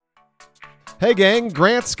Hey gang,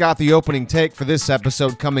 Grant's got the opening take for this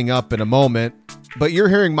episode coming up in a moment, but you're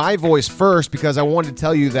hearing my voice first because I wanted to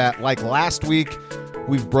tell you that, like last week,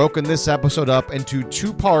 we've broken this episode up into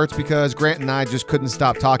two parts because Grant and I just couldn't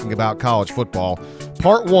stop talking about college football.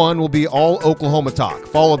 Part 1 will be all Oklahoma talk,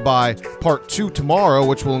 followed by Part 2 tomorrow,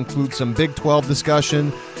 which will include some Big 12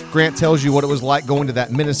 discussion. Grant tells you what it was like going to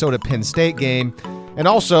that Minnesota-Penn State game, and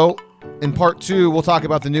also, in Part 2, we'll talk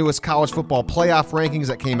about the newest college football playoff rankings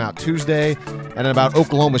that came out Tuesday and about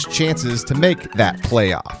Oklahoma's chances to make that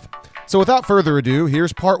playoff. So without further ado,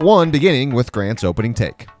 here's Part 1, beginning with Grant's opening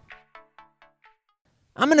take.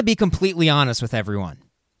 I'm going to be completely honest with everyone.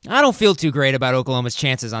 I don't feel too great about Oklahoma's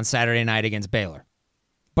chances on Saturday night against Baylor.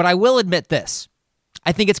 But I will admit this.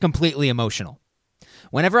 I think it's completely emotional.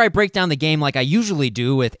 Whenever I break down the game like I usually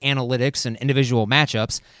do with analytics and individual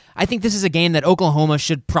matchups, I think this is a game that Oklahoma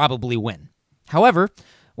should probably win. However,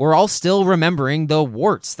 we're all still remembering the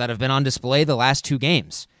warts that have been on display the last two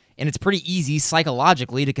games, and it's pretty easy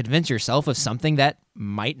psychologically to convince yourself of something that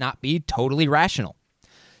might not be totally rational.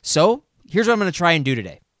 So, here's what I'm going to try and do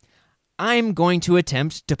today. I'm going to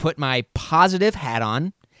attempt to put my positive hat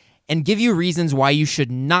on and give you reasons why you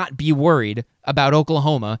should not be worried about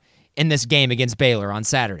Oklahoma in this game against Baylor on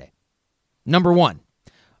Saturday. Number 1,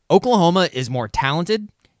 Oklahoma is more talented,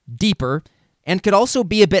 deeper, and could also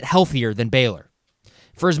be a bit healthier than Baylor.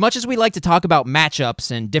 For as much as we like to talk about matchups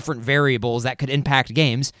and different variables that could impact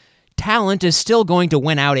games, talent is still going to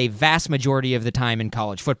win out a vast majority of the time in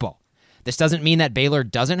college football. This doesn't mean that Baylor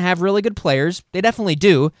doesn't have really good players. They definitely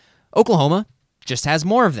do. Oklahoma just has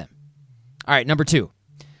more of them. All right, number 2.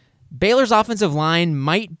 Baylor's offensive line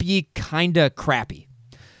might be kinda crappy.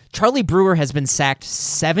 Charlie Brewer has been sacked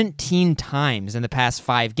 17 times in the past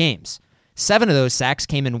 5 games. 7 of those sacks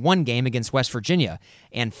came in one game against West Virginia,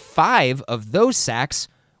 and 5 of those sacks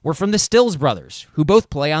were from the Stills brothers, who both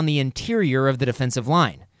play on the interior of the defensive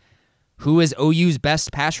line. Who is OU's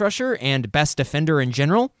best pass rusher and best defender in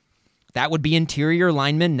general? That would be interior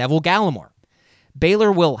lineman Neville Gallimore.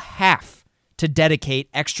 Baylor will have to dedicate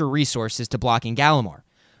extra resources to blocking Gallimore,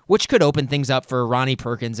 which could open things up for Ronnie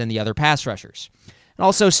Perkins and the other pass rushers. And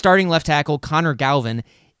also, starting left tackle Connor Galvin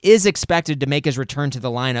is expected to make his return to the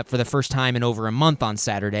lineup for the first time in over a month on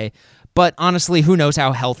Saturday, but honestly, who knows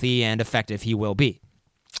how healthy and effective he will be.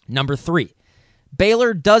 Number 3,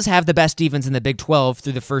 Baylor does have the best defense in the Big 12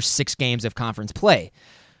 through the first 6 games of conference play,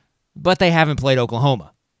 but they haven't played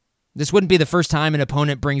Oklahoma. This wouldn't be the first time an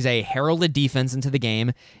opponent brings a heralded defense into the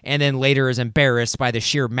game and then later is embarrassed by the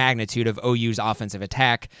sheer magnitude of OU's offensive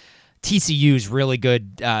attack. TCU's really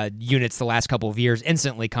good units the last couple of years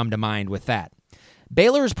instantly come to mind with that.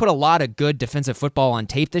 Baylor has put a lot of good defensive football on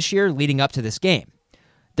tape this year leading up to this game.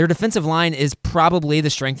 Their defensive line is probably the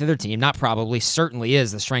strength of their team. Not probably, certainly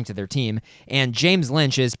is the strength of their team. And James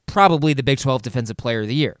Lynch is probably the Big 12 Defensive Player of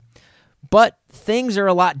the Year. But things are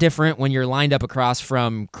a lot different when you're lined up across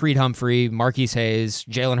from Creed Humphrey, Marquise Hayes,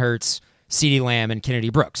 Jalen Hurts, CeeDee Lamb, and Kennedy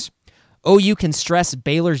Brooks. OU can stress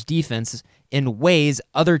Baylor's defense in ways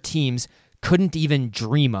other teams couldn't even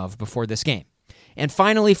dream of before this game. And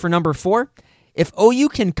finally, for number 4, if OU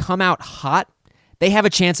can come out hot, they have a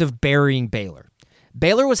chance of burying Baylor.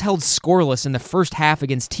 Baylor was held scoreless in the first half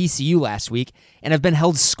against TCU last week and have been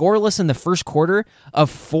held scoreless in the first quarter of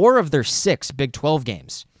 4 of their 6 Big 12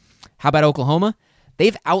 games. How about Oklahoma?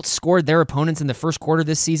 They've outscored their opponents in the first quarter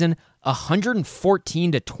this season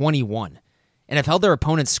 114-21 and have held their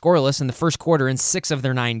opponents scoreless in the first quarter in 6 of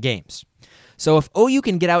their 9 games. So if OU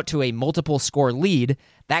can get out to a multiple score lead,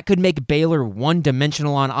 that could make Baylor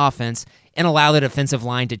one-dimensional on offense and allow the defensive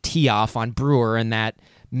line to tee off on Brewer and that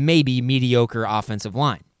maybe mediocre offensive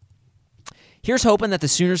line. Here's hoping that the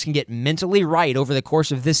Sooners can get mentally right over the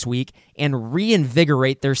course of this week and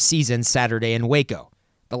reinvigorate their season Saturday in Waco.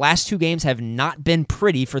 The last 2 games have not been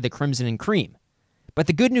pretty for the Crimson and Cream. But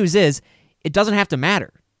the good news is, it doesn't have to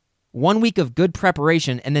matter. 1 week of good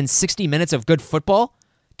preparation and then 60 minutes of good football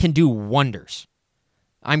can do wonders.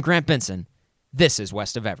 I'm Grant Benson. This is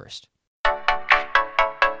West of Everest.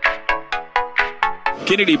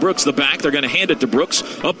 Kennedy Brooks, the back. They're going to hand it to Brooks.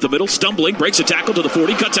 Up the middle, stumbling, breaks a tackle to the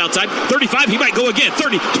 40, cuts outside, 35. He might go again.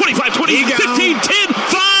 30, 25, 20, 15, 10,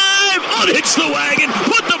 5. Unhitch the wagon.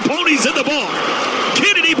 Put the ponies in the ball.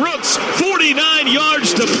 Kennedy Brooks, 49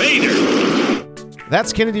 yards to Painter.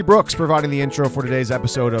 That's Kennedy Brooks providing the intro for today's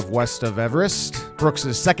episode of West of Everest.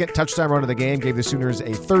 Brooks' second touchdown run of the game gave the Sooners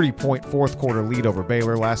a 30-point fourth quarter lead over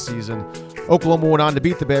Baylor last season. Oklahoma went on to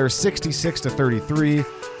beat the Bears 66-33,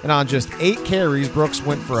 and on just 8 carries, Brooks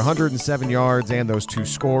went for 107 yards and those 2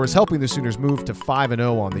 scores, helping the Sooners move to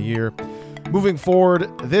 5-0 on the year. Moving forward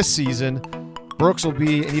this season, Brooks will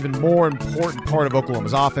be an even more important part of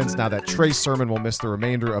Oklahoma's offense now that Trey Sermon will miss the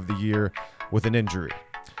remainder of the year with an injury.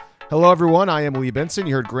 Hello, everyone. I am Lee Benson.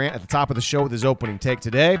 You heard Grant at the top of the show with his opening take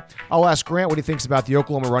today. I'll ask Grant what he thinks about the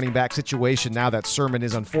Oklahoma running back situation now that Sermon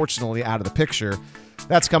is unfortunately out of the picture.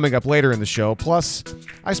 That's coming up later in the show. Plus,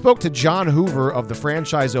 I spoke to John Hoover of the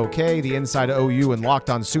Franchise OK, the Inside OU and Locked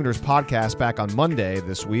On Sooners podcast back on Monday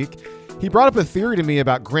this week. He brought up a theory to me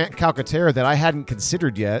about Grant Calcaterra that I hadn't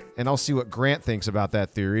considered yet, and I'll see what Grant thinks about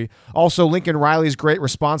that theory. Also, Lincoln Riley's great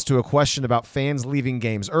response to a question about fans leaving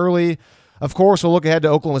games early. Of course, we'll look ahead to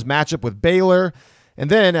Oklahoma's matchup with Baylor.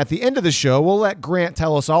 And then at the end of the show, we'll let Grant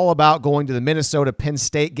tell us all about going to the Minnesota-Penn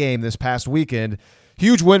State game this past weekend.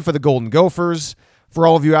 Huge win for the Golden Gophers. For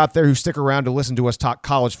all of you out there who stick around to listen to us talk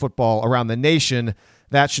college football around the nation,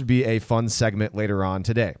 that should be a fun segment later on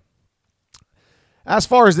today. As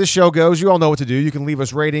far as this show goes, you all know what to do. You can leave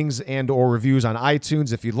us ratings and or reviews on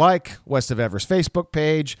iTunes if you'd like, West of Everest Facebook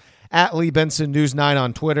page, at Lee Benson News 9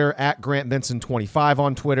 on Twitter, at Grant Benson 25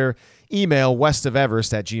 on Twitter, email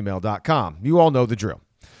westofeverest@gmail.com. You all know the drill.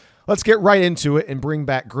 Let's get right into it and bring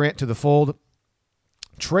back Grant to the fold.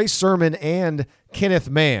 Trey Sermon and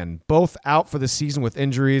Kenneth Mann, both out for the season with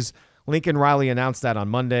injuries. Lincoln Riley announced that on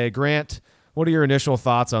Monday. Grant, what are your initial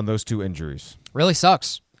thoughts on those two injuries? Really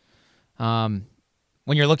sucks.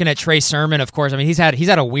 When you're looking at Trey Sermon, of course, I mean he's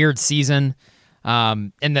had a weird season.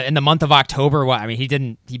 In the month of October,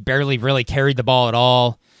 he barely really carried the ball at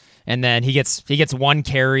all. And then he gets one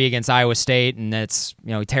carry against Iowa State, and that's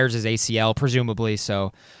he tears his ACL presumably.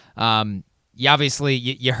 So,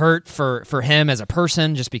 you hurt for him as a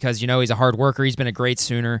person just because he's a hard worker. He's been a great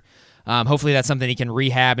Sooner. Hopefully that's something he can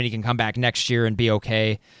rehab and he can come back next year and be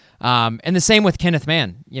okay. And the same with Kenneth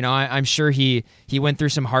Mann. I'm sure he went through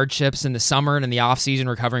some hardships in the summer and in the offseason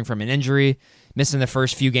recovering from an injury, missing the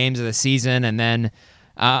first few games of the season, and then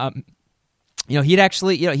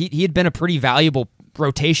he had been a pretty valuable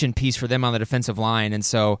rotation piece for them on the defensive line. And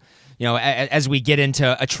so, as we get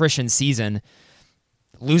into attrition season,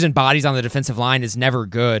 losing bodies on the defensive line is never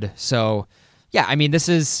good. So, this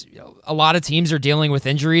is a lot of teams are dealing with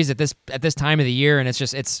injuries at this time of the year, and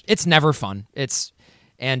it's never fun. It's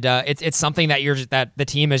something that the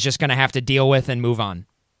team is just going to have to deal with and move on.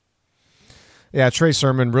 Yeah, Trey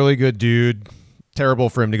Sermon, really good dude. Terrible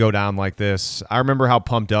for him to go down like this. I remember how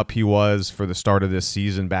pumped up he was for the start of this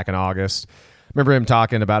season back in August. Remember him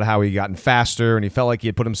talking about how he gotten faster and he felt like he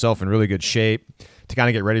had put himself in really good shape to kind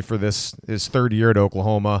of get ready for his third year at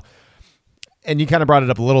Oklahoma. And you kind of brought it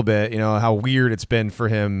up a little bit, how weird it's been for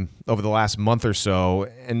him over the last month or so.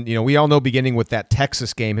 And, we all know beginning with that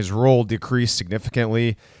Texas game, his role decreased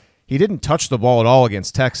significantly. He didn't touch the ball at all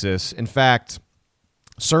against Texas. In fact,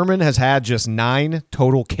 Sermon has had just 9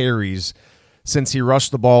 total carries since he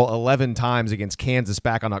rushed the ball 11 times against Kansas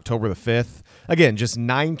back on October the 5th. Again, just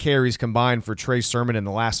 9 carries combined for Trey Sermon in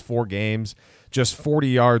the last 4 games, just 40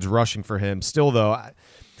 yards rushing for him. Still, though,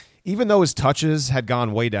 even though his touches had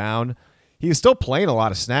gone way down, he was still playing a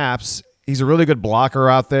lot of snaps. He's a really good blocker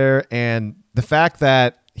out there, and the fact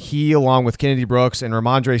that he, along with Kennedy Brooks and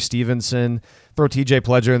Ramondre Stevenson, throw TJ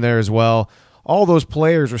Pledger in there as well, all those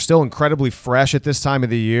players are still incredibly fresh at this time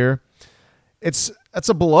of the year. That's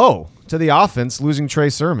a blow to the offense, losing Trey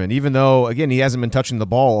Sermon, even though, again, he hasn't been touching the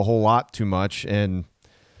ball a whole lot too much. And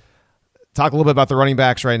talk a little bit about the running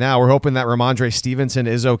backs right now. We're hoping that Ramondre Stevenson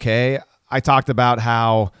is okay. I talked about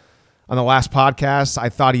how on the last podcast, I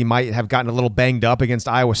thought he might have gotten a little banged up against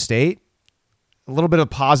Iowa State. A little bit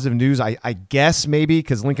of positive news, I guess, maybe,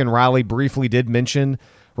 because Lincoln Riley briefly did mention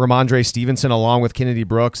Ramondre Stevenson along with Kennedy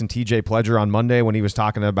Brooks and TJ Pledger on Monday when he was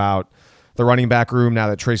talking about the running back room now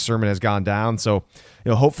that Trey Sermon has gone down. So,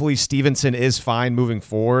 hopefully Stevenson is fine moving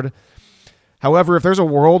forward. However, if there's a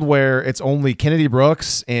world where it's only Kennedy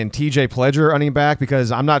Brooks and TJ Pledger running back,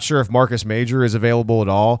 because I'm not sure if Marcus Major is available at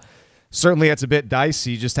all, certainly it's a bit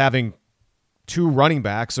dicey just having 2 running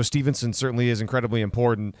backs. So Stevenson certainly is incredibly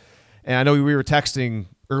important. And I know we were texting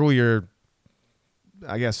earlier,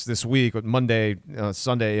 I guess this week, Monday,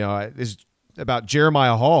 Sunday, is about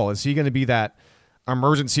Jeremiah Hall. Is he going to be that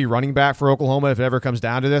emergency running back for Oklahoma if it ever comes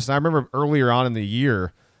down to this? And I remember earlier on in the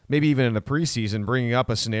year, maybe even in the preseason, bringing up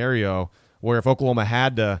a scenario where if Oklahoma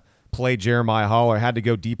had to play Jeremiah Hall or had to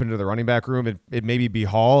go deep into the running back room, it maybe be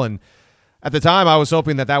Hall. And at the time, I was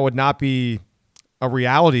hoping that would not be a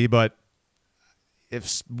reality, but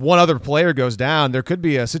if one other player goes down, there could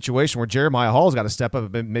be a situation where Jeremiah Hall's got to step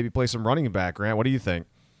up and maybe play some running back. Grant, what do you think?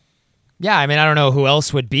 Yeah, I don't know who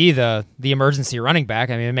else would be the emergency running back.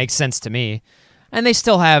 It makes sense to me. And they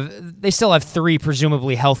still have 3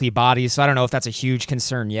 presumably healthy bodies, so I don't know if that's a huge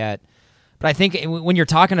concern yet. But I think when you're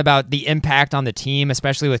talking about the impact on the team,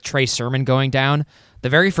 especially with Trey Sermon going down, the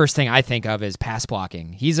very first thing I think of is pass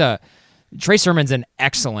blocking. Trey Sermon's an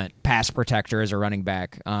excellent pass protector as a running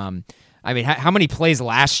back. I mean, how many plays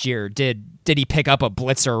last year did he pick up a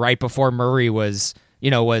blitzer right before Murray was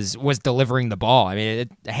delivering the ball? I mean,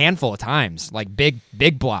 a handful of times, like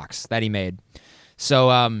big blocks that he made.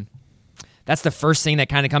 So that's the first thing that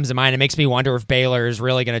kind of comes to mind. It makes me wonder if Baylor is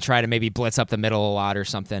really going to try to maybe blitz up the middle a lot or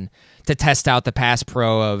something to test out the pass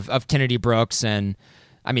pro of Kennedy Brooks and,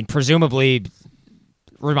 I mean, presumably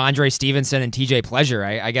Ramondre Stevenson and TJ Pleasure.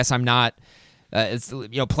 I guess I'm not.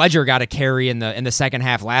 Pleasure got a carry in the second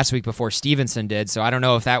half last week before Stevenson did, so I don't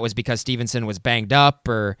know if that was because Stevenson was banged up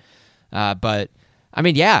or, but I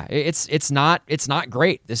mean, yeah, it's not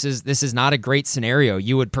great. This is not a great scenario.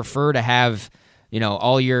 You would prefer to have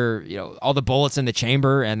all the bullets in the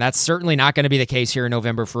chamber, and that's certainly not going to be the case here in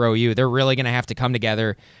November for OU. They're really going to have to come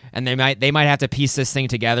together, and they might have to piece this thing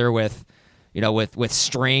together with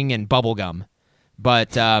string and bubble gum,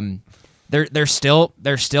 but. They're still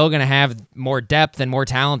going to have more depth and more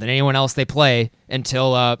talent than anyone else they play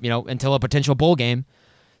until a potential bowl game.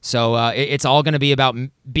 So it's all going to be about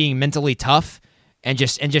being mentally tough and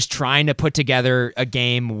just trying to put together a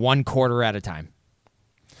game one quarter at a time.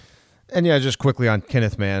 And yeah, just quickly on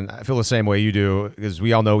Kenneth, man, I feel the same way you do, because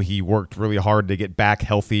we all know he worked really hard to get back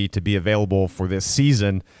healthy to be available for this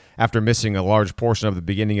season after missing a large portion of the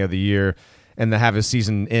beginning of the year, and to have his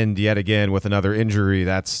season end yet again with another injury.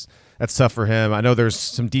 That's tough for him. I know there's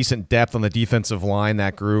some decent depth on the defensive line,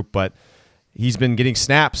 that group, but he's been getting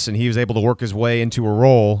snaps, and he was able to work his way into a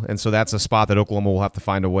role, and so that's a spot that Oklahoma will have to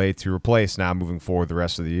find a way to replace now moving forward the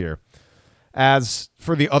rest of the year. As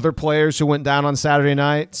for the other players who went down on Saturday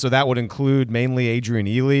night, so that would include mainly Adrian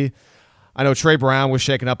Ely. I know Trey Brown was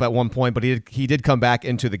shaken up at one point, but he did come back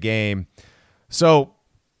into the game. So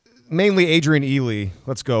mainly Adrian Ely,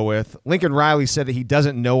 let's go with. Lincoln Riley said that he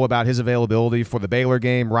doesn't know about his availability for the Baylor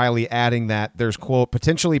game. Riley adding that there's, quote,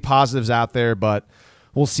 potentially positives out there, but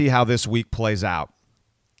we'll see how this week plays out.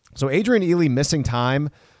 So Adrian Ely missing time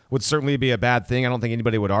would certainly be a bad thing. I don't think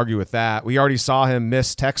anybody would argue with that. We already saw him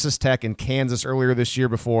miss Texas Tech and Kansas earlier this year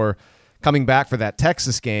before coming back for that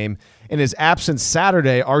Texas game. In his absence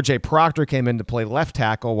Saturday, R.J. Proctor came in to play left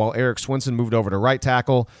tackle while Eric Swinson moved over to right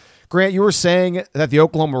tackle. Grant, you were saying that the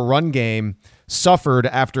Oklahoma run game suffered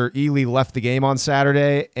after Ely left the game on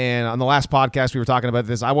Saturday, and on the last podcast we were talking about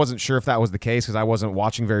this. I wasn't sure if that was the case because I wasn't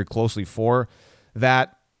watching very closely for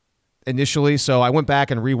that initially, so I went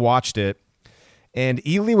back and rewatched it, and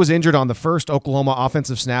Ely was injured on the first Oklahoma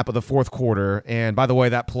offensive snap of the fourth quarter, and by the way,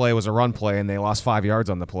 that play was a run play, and they lost 5 yards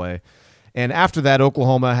on the play. And after that,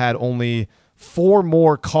 Oklahoma had only 4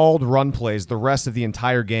 more called run plays the rest of the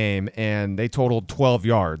entire game, and they totaled 12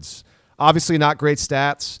 yards. Obviously not great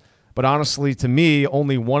stats, but honestly, to me,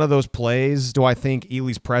 only one of those plays do I think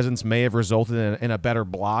Ely's presence may have resulted in a better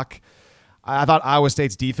block. I thought Iowa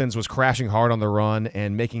State's defense was crashing hard on the run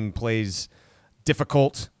and making plays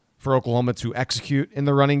difficult for Oklahoma to execute in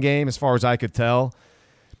the running game, as far as I could tell.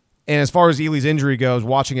 And as far as Ely's injury goes,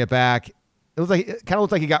 watching it back, it kind of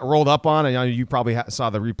looked like he got rolled up on, and I know you probably saw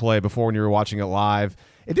the replay before when you were watching it live.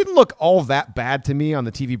 It didn't look all that bad to me on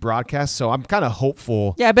the TV broadcast, so I'm kind of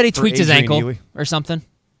hopeful. Yeah, I bet he tweaked his ankle or something.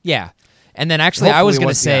 Yeah, and then actually, I was going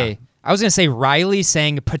to say Riley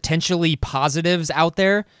saying potentially positives out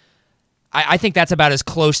there. I think that's about as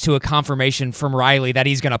close to a confirmation from Riley that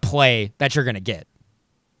he's going to play that you're going to get.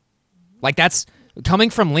 Like, that's coming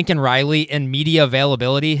from Lincoln Riley in media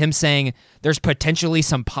availability, him saying there's potentially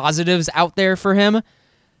some positives out there for him.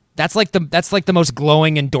 That's like the most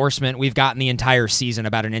glowing endorsement we've gotten the entire season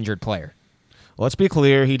about an injured player. Well, let's be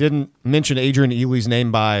clear. He didn't mention Adrian Ely's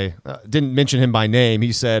name didn't mention him by name.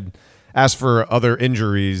 He said, as for other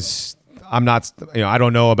injuries, I'm not, I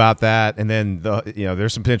don't know about that. And then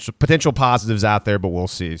there's some potential positives out there, but we'll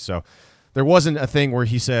see. So there wasn't a thing where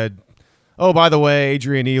he said, oh, by the way,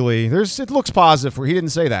 Adrian Ely, it looks positive for. He didn't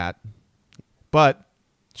say that, but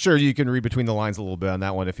sure, you can read between the lines a little bit on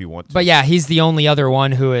that one if you want to. But yeah, he's the only other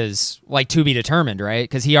one who is like to be determined, right?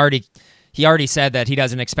 Because he already said that he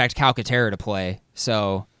doesn't expect Calcaterra to play.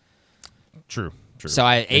 So true. So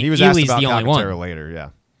he was Ely's asked about the only Calcaterra one later. Yeah,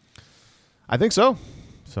 I think so.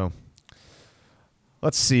 So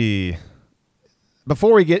let's see.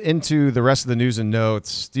 Before we get into the rest of the news and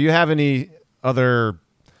notes, do you have any other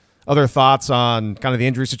thoughts on kind of the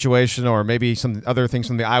injury situation, or maybe some other things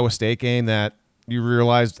from the Iowa State game that you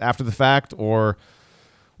realized after the fact, or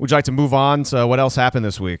would you like to move on to what else happened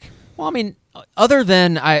this week? Well, I mean, other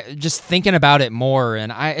than I just thinking about it more,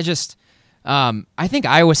 and I think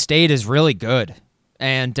Iowa State is really good,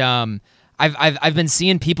 and I've been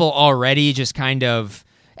seeing people already just kind of,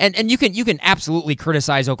 and you can absolutely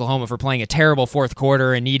criticize Oklahoma for playing a terrible fourth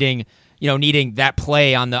quarter and needing that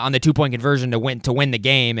play on the 2-point conversion to win the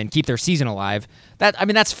game and keep their season alive.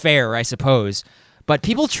 That's fair, I suppose. But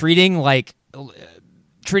people treating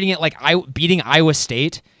it like beating Iowa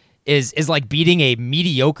State is like beating a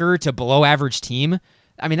mediocre to below average team.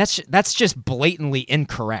 I mean, that's just blatantly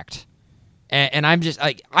incorrect. And I'm just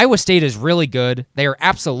like, Iowa State is really good. They are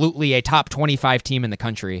absolutely a top 25 team in the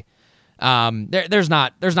country. There's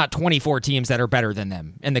not 24 teams that are better than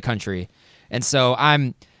them in the country. And so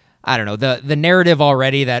I don't know, the narrative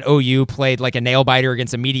already that OU played like a nail biter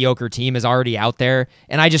against a mediocre team is already out there,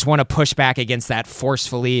 and I just want to push back against that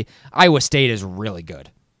forcefully. Iowa State is really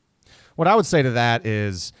good. What I would say to that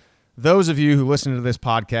is, those of you who listen to this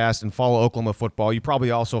podcast and follow Oklahoma football, you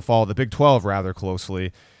probably also follow the Big 12 rather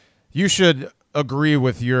closely. You should agree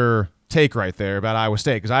with your take right there about Iowa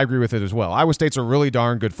State, because I agree with it as well. Iowa State's a really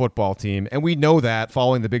darn good football team, and we know that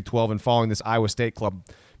following the Big 12 and following this Iowa State club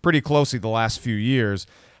pretty closely the last few years.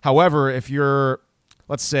 However, if you're,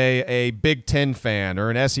 let's say, a Big Ten fan or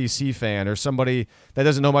an SEC fan or somebody that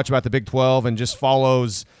doesn't know much about the Big 12 and just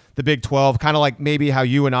follows the Big 12, kind of like maybe how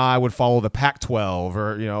you and I would follow the Pac-12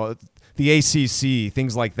 or the ACC,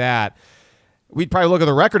 things like that, we'd probably look at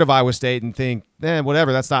the record of Iowa State and think,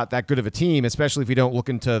 whatever, that's not that good of a team, especially if you don't look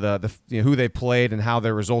into the who they played and how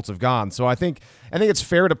their results have gone. So I think it's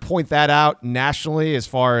fair to point that out nationally, as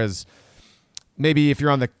far as maybe if you're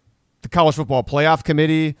on the college football playoff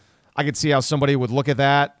committee, I could see how somebody would look at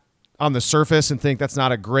that on the surface and think that's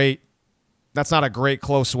not a great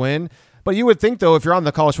close win. But you would think, though, if you're on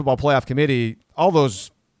the college football playoff committee, all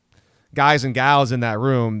those guys and gals in that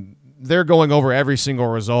room, they're going over every single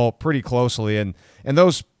result pretty closely. And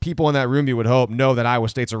those people in that room, you would hope, know that Iowa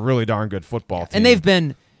State's a really darn good football team. And they've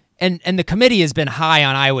been, and the committee has been high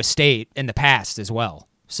on Iowa State in the past as well.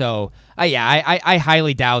 So, I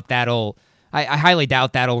highly doubt that'll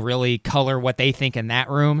really color what they think in that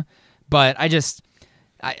room. But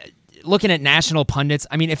looking at national pundits,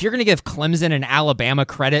 I mean, if you're going to give Clemson and Alabama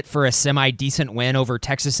credit for a semi-decent win over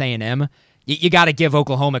Texas A&M, you got to give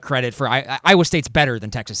Oklahoma credit for Iowa State's better than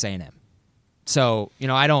Texas A&M. So,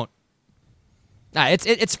 I don't.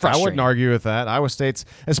 It's frustrating. I wouldn't argue with that. Iowa State's,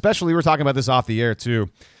 especially, we were talking about this off the air too.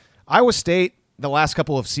 Iowa State, the last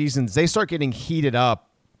couple of seasons, they start getting heated up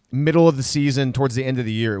middle of the season, towards the end of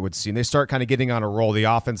the year, it would seem. They start kind of getting on a roll. The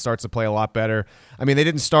offense starts to play a lot better. I mean, they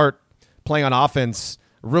didn't start playing on offense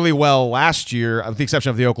really well last year, with the exception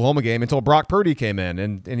of the Oklahoma game, until Brock Purdy came in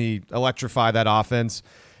and he electrified that offense.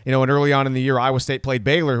 And early on in the year, Iowa State played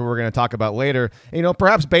Baylor, who we're going to talk about later. And,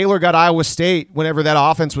 perhaps Baylor got Iowa State whenever that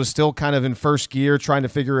offense was still kind of in first gear, trying to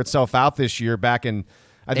figure itself out this year back in,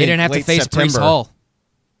 I think, they didn't have to face September. Breece Hall.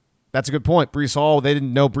 That's a good point. Breece Hall, they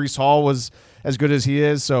didn't know Breece Hall was as good as he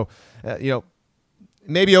is. So,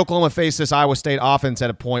 maybe Oklahoma faced this Iowa State offense at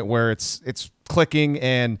a point where it's clicking,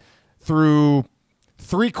 and through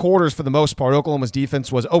 3 quarters for the most part, Oklahoma's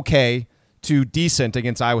defense was okay to decent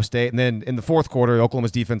against Iowa State. And then in the fourth quarter,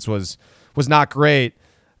 Oklahoma's defense was not great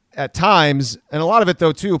at times. And a lot of it,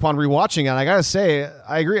 though, too, upon rewatching it, I got to say,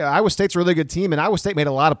 I agree. Iowa State's a really good team, and Iowa State made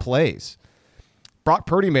a lot of plays. Brock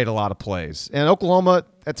Purdy made a lot of plays. And Oklahoma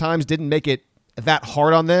at times didn't make it that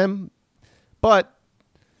hard on them. But,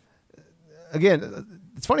 again,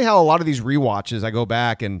 it's funny how a lot of these rewatches, I go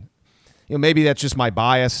back and, maybe that's just my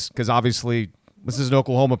bias, because obviously this is an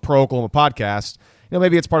pro-Oklahoma podcast.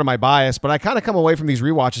 Maybe it's part of my bias, but I kind of come away from these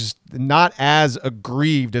rewatches not as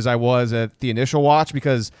aggrieved as I was at the initial watch,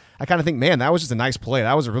 because I kind of think, man, that was just a nice play.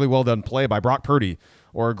 That was a really well done play by Brock Purdy,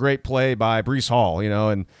 or a great play by Breece Hall,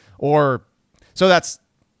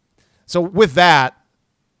 so with that,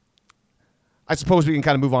 I suppose we can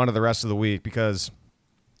kind of move on to the rest of the week, because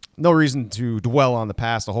no reason to dwell on the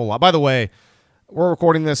past a whole lot. By the way, we're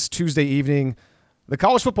recording this Tuesday evening. The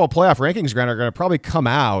college football playoff rankings are going to probably come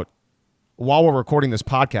out while we're recording this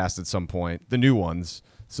podcast at some point, the new ones.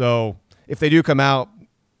 So if they do come out,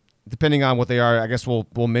 depending on what they are, I guess we'll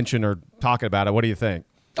mention or talk about it. What do you think?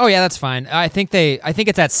 Oh yeah, that's fine. I think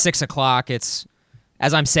it's at 6:00. It's,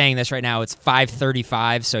 as I'm saying this right now, it's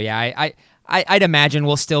 5:35. So yeah, I'd imagine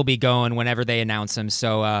we'll still be going whenever they announce them.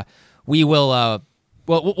 So we will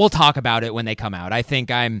we'll talk about it when they come out. I think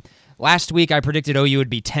last week I predicted OU would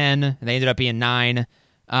be 10, and they ended up being 9.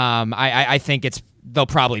 I think they'll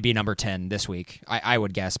probably be number 10 this week, I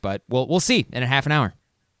would guess, but we'll see in a half an hour.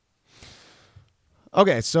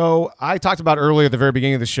 Okay, so I talked about earlier at the very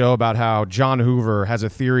beginning of the show about how John Hoover has a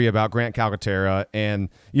theory about Grant Calcaterra, and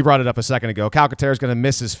you brought it up a second ago. Calcaterra is going to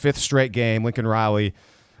miss his 5th straight game. Lincoln Riley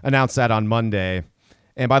announced that on Monday.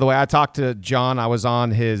 And by the way, I talked to John. I was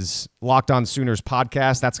on his Locked On Sooners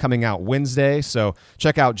podcast. That's coming out Wednesday. So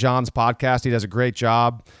check out John's podcast. He does a great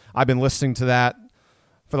job. I've been listening to that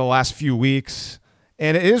for the last few weeks.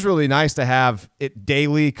 And it is really nice to have it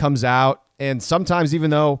daily, comes out. And sometimes, even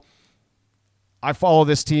though I follow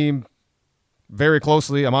this team very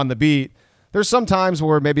closely, I'm on the beat, there's some times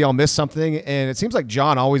where maybe I'll miss something. And it seems like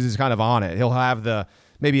John always is kind of on it. He'll have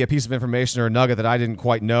maybe a piece of information or a nugget that I didn't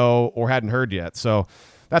quite know or hadn't heard yet. So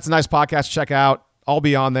that's a nice podcast to check out. I'll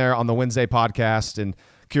be on there on the Wednesday podcast and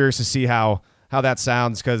curious to see how that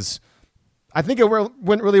sounds, because I think it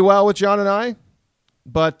went really well with John and I.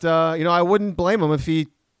 But, I wouldn't blame him if he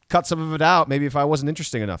cut some of it out, maybe if I wasn't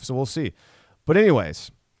interesting enough. So we'll see. But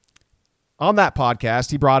anyways, on that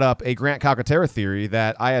podcast, he brought up a Grant Calcaterra theory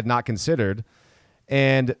that I had not considered.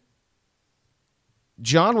 And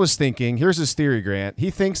John was thinking, here's his theory, Grant. He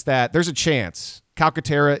thinks that there's a chance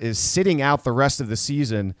Calcaterra is sitting out the rest of the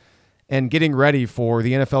season and getting ready for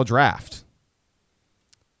the NFL draft.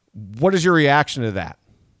 What is your reaction to that?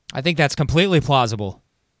 I think that's completely plausible.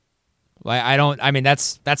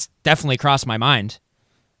 That's definitely crossed my mind.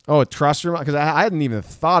 Oh, trust your mind? Because I hadn't even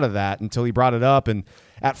thought of that until he brought it up. And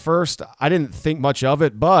at first, I didn't think much of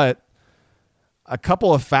it, but a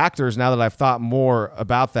couple of factors now that I've thought more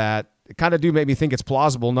about that, it kind of do make me think it's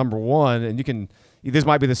plausible, number one. And this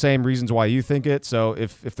might be the same reasons why you think it. So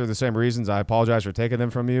if they're the same reasons, I apologize for taking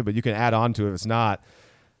them from you, but you can add on to it if it's not.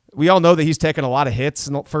 We all know that he's taken a lot of hits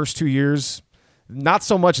in the first 2 years. Not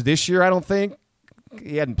so much this year, I don't think.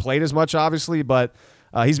 He hadn't played as much, obviously, but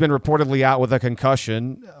he's been reportedly out with a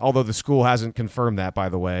concussion, although the school hasn't confirmed that, by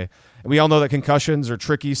the way. And we all know that concussions are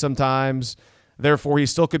tricky sometimes. Therefore, he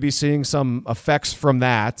still could be seeing some effects from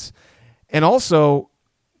that. And also,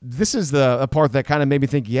 this is the part that kind of made me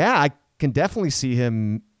think, yeah, I can definitely see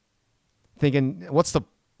him thinking, what's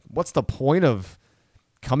the point of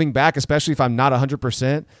coming back, especially if I'm not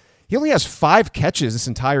 100%? He only has 5 catches this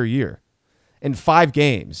entire year in 5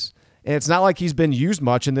 games. And it's not like he's been used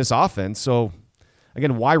much in this offense. So,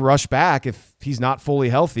 again, why rush back if he's not fully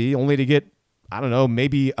healthy, only to get, I don't know,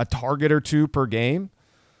 maybe a target or 2 per game?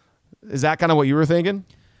 Is that kind of what you were thinking?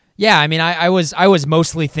 Yeah, I was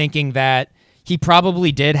mostly thinking that he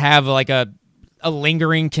probably did have like a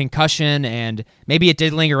lingering concussion, and maybe it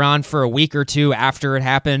did linger on for a week or 2 after it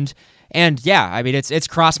happened. And yeah, it's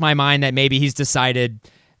crossed my mind that maybe he's decided,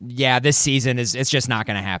 yeah, this season it's just not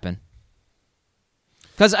going to happen.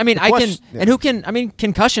 Because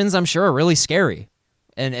concussions, I'm sure, are really scary,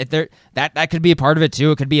 and that could be a part of it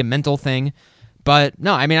too. It could be a mental thing, but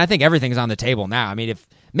no, I think everything's on the table now. If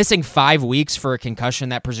missing 5 weeks for a concussion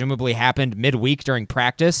that presumably happened midweek during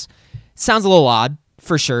practice sounds a little odd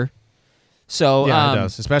for sure. So yeah, it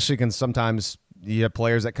does, especially because sometimes you have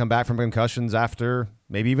players that come back from concussions after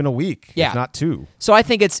maybe even a week, if not 2. So I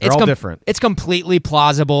think it's all different. It's completely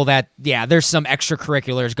plausible that there's some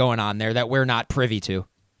extracurriculars going on there that we're not privy to.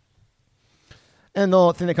 And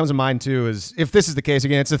the thing that comes to mind too is, if this is the case,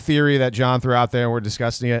 again, it's a theory that John threw out there and we're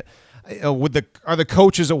discussing it. Are the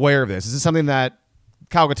coaches aware of this? Is this something that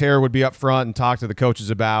Calcaterra would be up front and talk to the coaches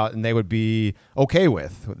about, and they would be okay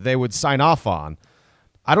with? They would sign off on?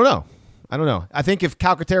 I don't know. I think if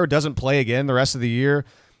Calcaterra doesn't play again the rest of the year,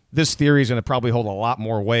 this theory is going to probably hold a lot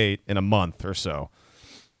more weight in a month or so.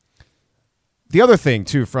 The other thing,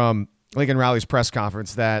 too, from Lincoln Riley's press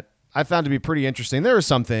conference that I found to be pretty interesting, there are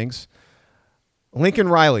some things. Lincoln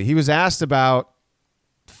Riley, he was asked about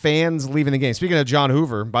fans leaving the game. Speaking of John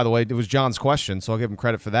Hoover, by the way, it was John's question, so I'll give him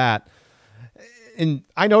credit for that. And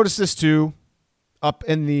I noticed this, too, up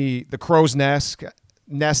in the Crow's Nest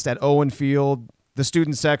at Owen Field. The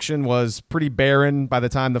student section was pretty barren by the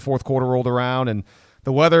time the fourth quarter rolled around, and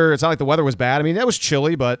the weather, it's not like the weather was bad. It was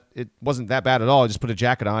chilly, but it wasn't that bad at all. You just put a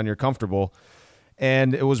jacket on, you're comfortable.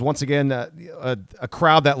 And it was, once again, a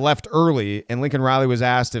crowd that left early, and Lincoln Riley was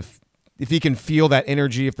asked if he can feel that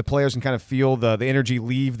energy, if the players can kind of feel the energy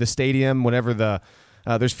leave the stadium whenever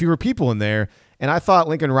there's fewer people in there. And I thought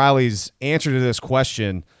Lincoln Riley's answer to this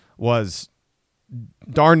question was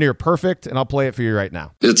darn near perfect, and I'll play it for you right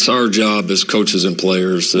now. It's our job as coaches and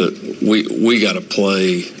players that we got to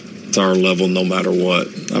play to our level no matter what.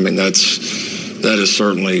 That is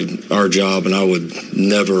certainly our job, and I would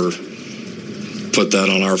never put that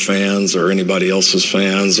on our fans or anybody else's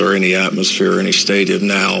fans or any atmosphere, any stadium.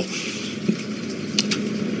 Now,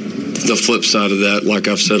 the flip side of that, like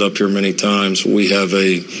I've said up here many times, we have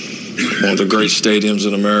one of the great stadiums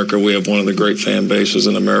in America. We have one of the great fan bases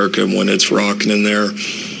in America. And when it's rocking in there,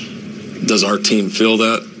 does our team feel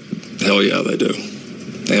that? Hell yeah, they do.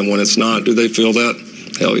 And when it's not, do they feel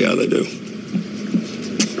that? Hell yeah, they do.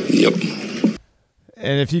 Yep.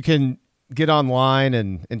 And if you can get online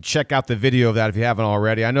and check out the video of that if you haven't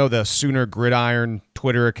already. I know the Sooner Gridiron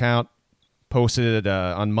Twitter account posted it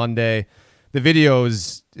on Monday. The video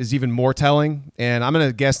is even more telling, and I'm going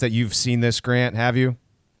to guess that you've seen this, Grant. Have you?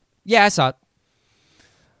 Yeah, I saw it.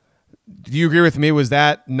 Do you agree with me? Was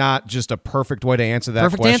that not just a perfect way to answer that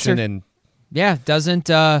Perfect question? answer. And yeah, doesn't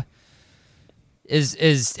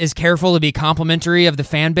is careful to be complimentary of the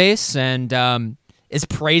fan base and is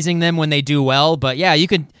praising them when they do well. But yeah, you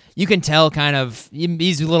can tell kind of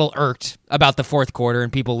he's a little irked about the fourth quarter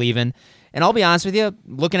and people leaving. And I'll be honest with you,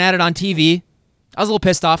 looking at it on TV, I was a little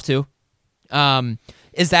pissed off too.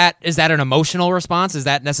 Is that an emotional response? Is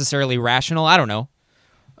that necessarily rational? I don't know.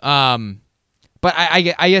 But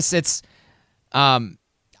I guess it's,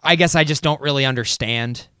 I guess I just don't really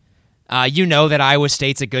understand. You know that Iowa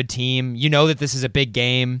State's a good team. You know that this is a big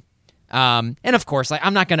game. And of course, like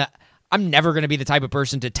I'm never going to be the type of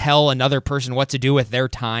person to tell another person what to do with their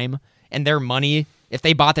time and their money. If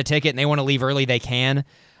they bought the ticket and they want to leave early, they can.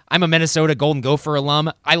 I'm a Minnesota Golden Gopher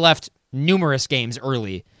alum. I left numerous games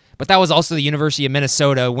early, but that was also the University of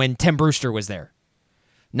Minnesota when Tim Brewster was there.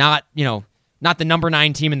 Not the number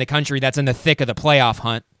 9 team in the country that's in the thick of the playoff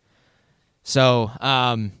hunt. So,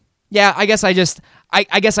 yeah, I guess I just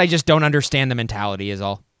don't understand the mentality is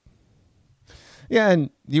all. yeah, and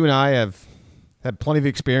you and I have had plenty of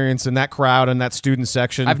experience in that crowd and that student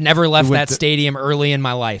section. I've never left that stadium early in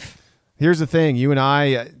my life. Here's the thing. You and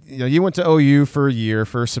I, you went to OU for a year,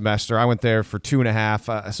 for a semester. I went there for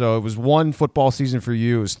 2.5. So it was 1 football season for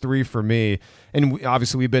you. It was 3 for me. And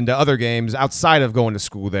obviously we've been to other games outside of going to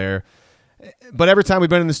school there. But every time we've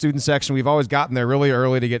been in the student section, we've always gotten there really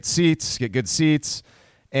early to get good seats.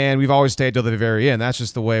 And we've always stayed till the very end. That's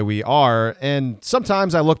just the way we are. And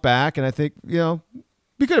sometimes I look back and I think,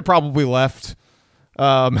 we could have probably left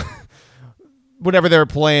whenever they were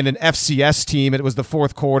playing an FCS team, it was the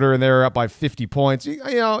fourth quarter and they were up by 50 points.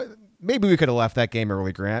 Maybe we could have left that game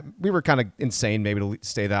early, Grant. We were kind of insane maybe to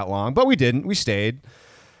stay that long, but we didn't. We stayed.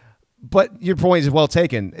 But your point is well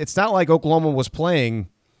taken. It's not like Oklahoma was playing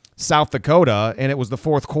South Dakota and it was the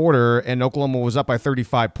fourth quarter and Oklahoma was up by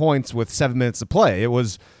 35 points with 7 minutes to play. It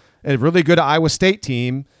was a really good Iowa State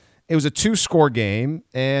team. It was a 2-score game,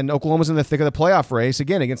 and Oklahoma's in the thick of the playoff race,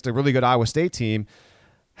 again, against a really good Iowa State team.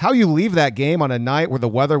 How you leave that game on a night where the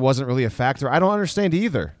weather wasn't really a factor, I don't understand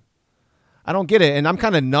either. I don't get it, and I'm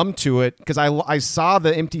kind of numb to it because I saw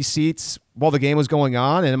the empty seats while the game was going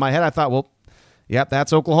on, and in my head I thought, well, yep,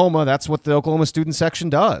 that's Oklahoma. That's what the Oklahoma student section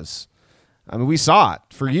does. I mean, we saw it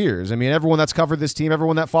for years. I mean, everyone that's covered this team,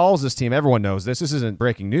 everyone that follows this team, everyone knows this. This isn't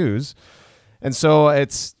breaking news. And so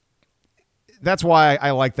that's why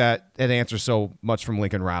I like that answer so much from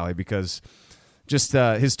Lincoln Riley, because just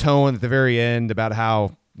his tone at the very end about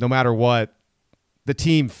how no matter what, the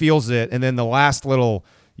team feels it. And then the last little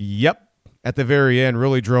yep at the very end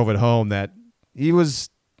really drove it home that he was,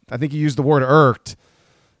 I think he used the word irked.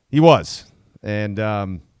 He was. And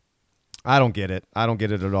I don't get it. I don't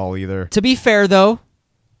get it at all either. To be fair, though,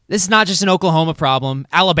 this is not just an Oklahoma problem.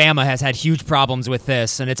 Alabama has had huge problems with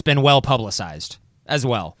this, and it's been well publicized as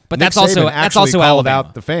well. But Nick that's also called Alabama.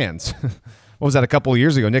 Out the fans. What was that? A couple of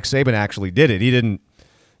years ago, Nick Saban actually did it. He didn't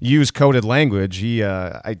use coded language. He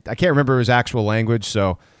I can't remember his actual language,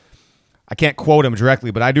 so I can't quote him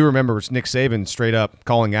directly. But I do remember Nick Saban straight up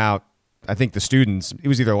calling out, I think, the students. It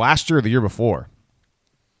was either last year or the year before.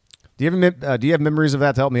 Do you have memories of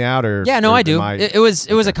that to help me out? Or yeah, no, or I do. It was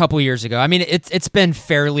a couple years ago. I mean, it's been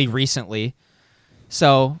fairly recently.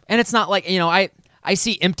 So, and it's not like, I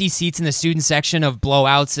see empty seats in the student section of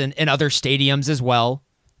blowouts in other stadiums as well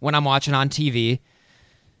when I'm watching on TV.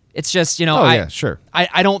 It's just, yeah, sure.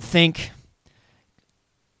 I don't think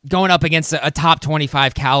going up against a top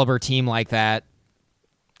 25 caliber team like that,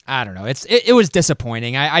 I don't know. It was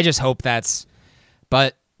disappointing. I just hope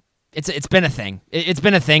but it's been a thing. It's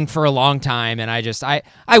been a thing for a long time, and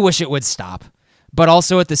I wish it would stop. But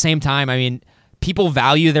also at the same time, I mean, people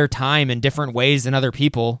value their time in different ways than other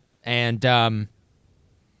people, and I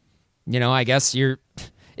guess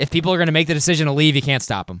if people are going to make the decision to leave, you can't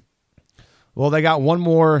stop them. Well, they got one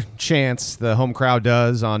more chance, the home crowd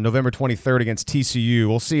does, on November 23rd against TCU.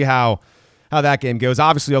 We'll see how that game goes.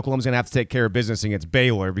 Obviously, Oklahoma's going to have to take care of business against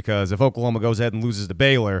Baylor, because if Oklahoma goes ahead and loses to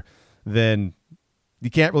Baylor, then you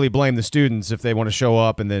can't really blame the students if they want to show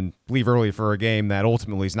up and then leave early for a game that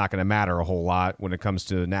ultimately is not going to matter a whole lot when it comes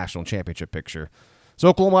to the national championship picture. So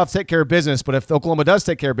Oklahoma will have to take care of business, but if Oklahoma does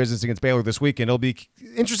take care of business against Baylor this weekend, it'll be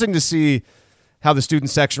interesting to see how the student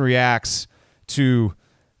section reacts to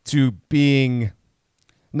being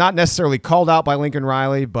not necessarily called out by Lincoln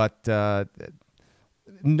Riley, but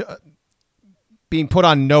being put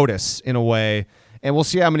on notice in a way, And we'll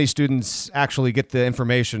see how many students actually get the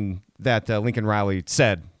information that Lincoln Riley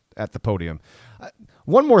said at the podium.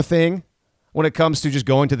 One more thing when it comes to just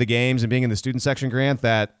going to the games and being in the student section, Grant,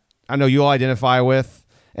 that I know you'll identify with,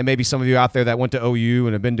 and maybe some of you out there that went to OU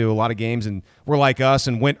and have been to a lot of games and were like us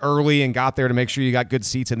and went early and got there to make sure you got good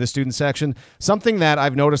seats in the student section. Something that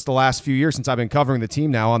I've noticed the last few years since I've been covering the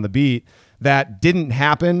team now on the beat that didn't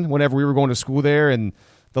happen whenever we were going to school there in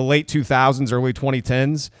the late 2000s, early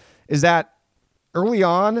 2010s, is that early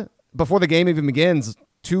on, before the game even begins,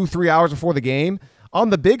 2-3 hours before the game, on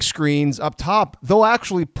the big screens up top, they'll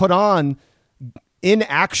actually put on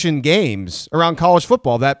in-action games around college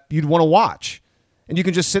football that you'd want to watch. And you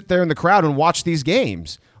can just sit there in the crowd and watch these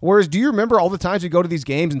games. Whereas, do you remember all the times you go to these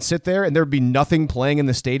games and sit there and there'd be nothing playing in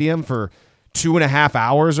the stadium for 2.5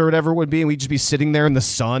 hours or whatever it would be, and we'd just be sitting there in the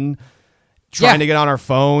sun trying to get on our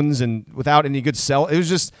phones and without any good cell. It was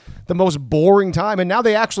just the most boring time. And now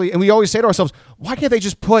they actually, and we always say to ourselves, why can't they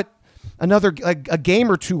just put another a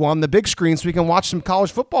game or two on the big screen so we can watch some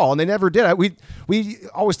college football? And they never did. We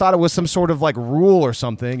always thought it was some sort of like rule or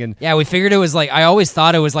something. And yeah, we figured it was like, I always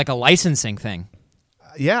thought it was like a licensing thing.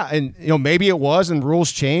 Yeah, and maybe it was, and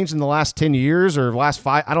rules changed in the last 10 years or last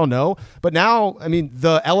 5, I don't know. But now, I mean,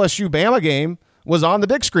 the LSU-Bama game was on the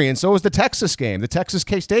big screen. So was the Texas game, the Texas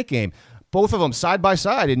K-State game. Both of them side by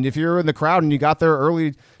side. And if you're in the crowd and you got there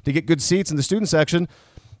early to get good seats in the student section,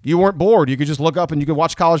 you weren't bored. You could just look up and you could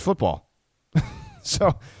watch college football.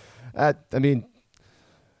 So, I mean,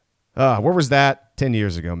 where was that 10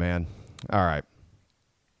 years ago, man? All right.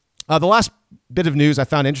 The last bit of news I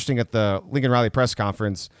found interesting at the Lincoln Riley press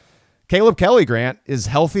conference, Caleb Kelly, Grant, is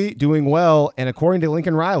healthy, doing well, and according to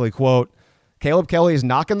Lincoln Riley, quote, Caleb Kelly is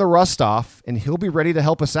knocking the rust off, and he'll be ready to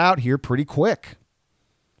help us out here pretty quick.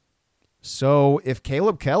 So if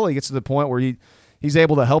Caleb Kelly gets to the point where he's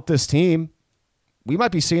able to help this team, we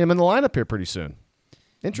might be seeing him in the lineup here pretty soon.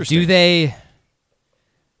 Interesting. Do they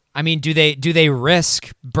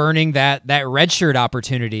risk burning that redshirt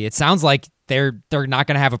opportunity? It sounds like they're not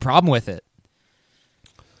going to have a problem with it.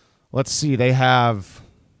 Let's see. They have,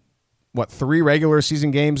 3 regular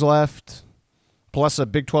season games left, plus a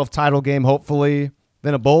Big 12 title game, hopefully,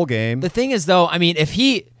 then a bowl game. The thing is, though, I mean, if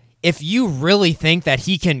you really think that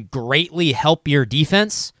he can greatly help your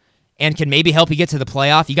defense and can maybe help you get to the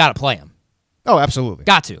playoff, you got to play him. Oh, absolutely.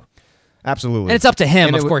 Got to. Absolutely. And it's up to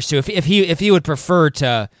him, of course, too. If he would prefer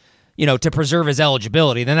to, to preserve his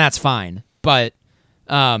eligibility, then that's fine. But,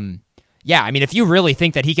 yeah, I mean, if you really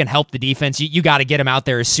think that he can help the defense, you got to get him out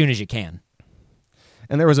there as soon as you can.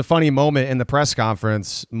 And there was a funny moment in the press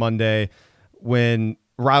conference Monday when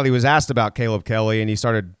Riley was asked about Caleb Kelly, and he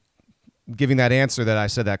started giving that answer that I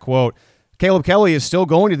said, that quote. Caleb Kelly is still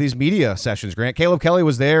going to these media sessions, Grant. Caleb Kelly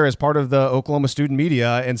was there as part of the Oklahoma student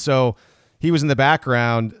media, and so he was in the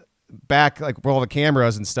background, back like with all the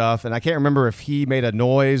cameras and stuff, and I can't remember if he made a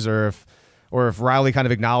noise or if Riley kind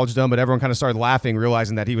of acknowledged him, but everyone kind of started laughing,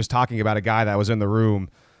 realizing that he was talking about a guy that was in the room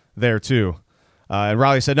there too. And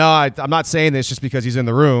Riley said, "No, I'm not saying this just because he's in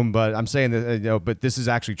the room, but I'm saying that, but this is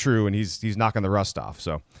actually true, and he's knocking the rust off."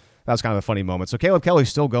 So that was kind of a funny moment. So Caleb Kelly's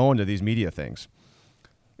still going to these media things,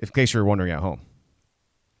 in case you're wondering at home.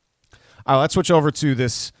 All right, let's switch over to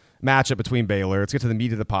this matchup between Baylor. Let's get to the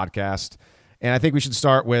meat of the podcast, and I think we should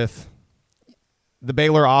start with the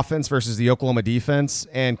Baylor offense versus the Oklahoma defense.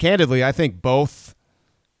 And candidly, I think both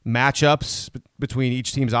matchups between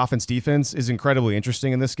each team's offense-defense is incredibly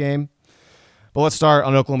interesting in this game. But let's start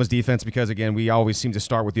on Oklahoma's defense because, again, we always seem to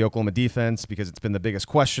start with the Oklahoma defense because it's been the biggest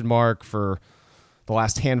question mark for the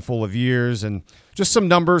last handful of years. And just some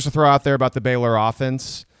numbers to throw out there about the Baylor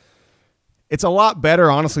offense. It's a lot better,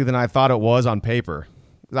 honestly, than I thought it was on paper.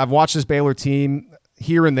 I've watched this Baylor team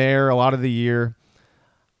here and there a lot of the year.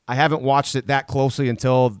 I haven't watched it that closely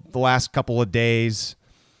until the last couple of days.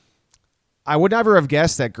 I would never have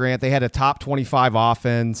guessed that, Grant, they had a top 25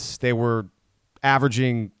 offense. They were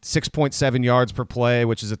averaging 6.7 yards per play,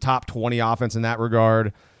 which is a top 20 offense in that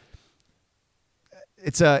regard.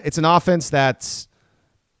 It's an offense that's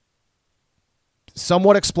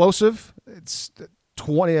somewhat explosive. It's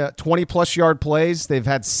 20 plus yard plays. They've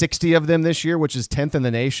had 60 of them this year, which is 10th in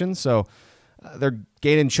the nation. So they're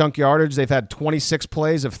gaining chunk yardage. They've had 26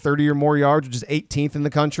 plays of 30 or more yards, which is 18th in the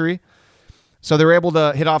country. So they're able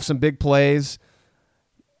to hit off some big plays.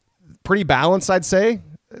 Pretty balanced, I'd say.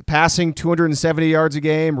 Passing 270 yards a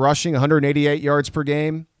game, rushing 188 yards per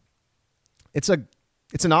game. It's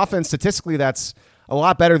an offense statistically that's a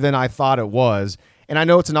lot better than I thought it was. And I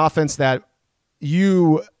know it's an offense that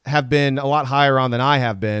you have been a lot higher on than I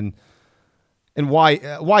have been. And why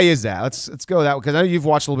is that? Let's go that way, because I know you've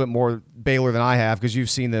watched a little bit more Baylor than I have because you've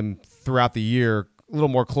seen them throughout the year little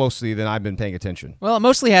more closely than I've been paying attention. Well, it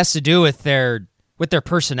mostly has to do with their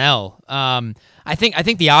personnel. I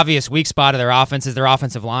think the obvious weak spot of their offense is their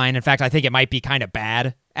offensive line. In fact, I think it might be kind of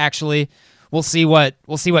bad, actually. We'll see what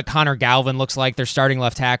Connor Galvin looks like, their starting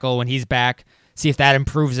left tackle, when he's back. See if that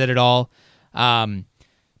improves it at all.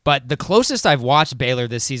 But the closest I've watched Baylor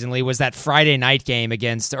this season, Lee, was that Thursday night game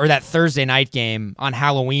on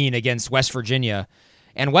Halloween against West Virginia.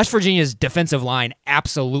 And West Virginia's defensive line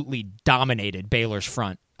absolutely dominated Baylor's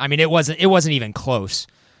front. I mean, it wasn't even close.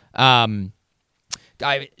 I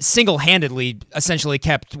single-handedly essentially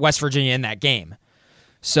kept West Virginia in that game.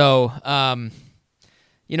 So,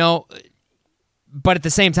 but at the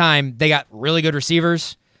same time, they got really good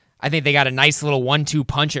receivers. I think they got a nice little 1-2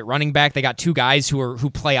 punch at running back. They got two guys who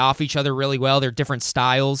play off each other really well. They're different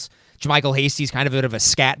styles. JaMychal Hasty's kind of a bit of a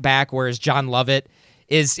scat back, whereas John Lovett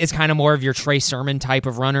is kind of more of your Trey Sermon type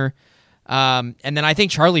of runner. And then I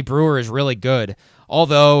think Charlie Brewer is really good.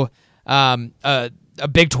 Although a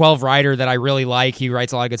Big 12 writer that I really like, he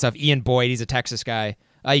writes a lot of good stuff. Ian Boyd, he's a Texas guy.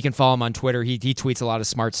 You can follow him on Twitter. He tweets a lot of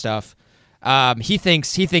smart stuff. He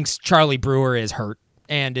thinks Charlie Brewer is hurt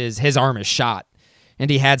and his arm is shot. And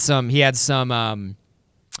he had some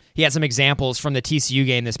examples from the TCU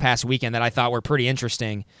game this past weekend that I thought were pretty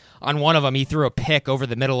interesting. On one of them, he threw a pick over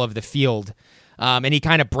the middle of the field, and he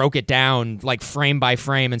kind of broke it down like frame by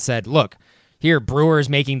frame and said, "Look, here Brewer is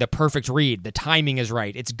making the perfect read. The timing is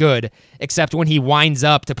right. It's good, except when he winds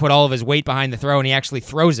up to put all of his weight behind the throw and he actually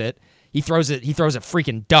throws it. He throws a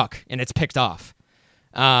freaking duck and it's picked off."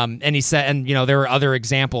 And he said, and there were other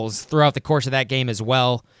examples throughout the course of that game as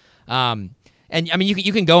well. And I mean,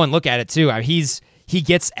 you can go and look at it too. I mean, he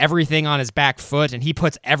gets everything on his back foot, and he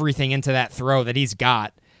puts everything into that throw that he's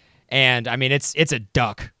got. And I mean, it's a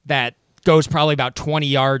duck that goes probably about 20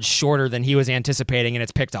 yards shorter than he was anticipating, and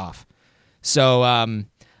it's picked off. So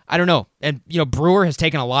I don't know. And Brewer has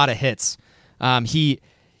taken a lot of hits. He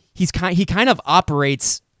kind of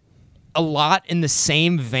operates a lot in the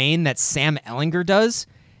same vein that Sam Ehlinger does,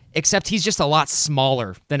 except he's just a lot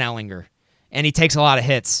smaller than Ehlinger, and he takes a lot of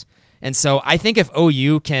hits. And so I think if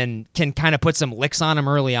OU can kind of put some licks on him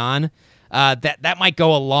early on, that might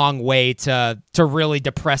go a long way to really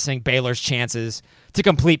depressing Baylor's chances to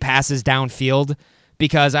complete passes downfield,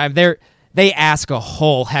 because they ask a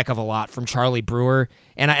whole heck of a lot from Charlie Brewer,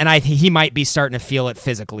 and I think he might be starting to feel it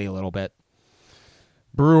physically a little bit.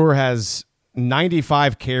 Brewer has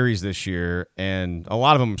 95 carries this year, and a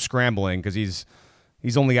lot of them scrambling because he's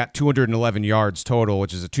only got 211 yards total,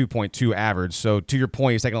 which is a 2.2 average. So to your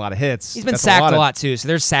point, he's taking a lot of hits. He's been sacked a lot too, so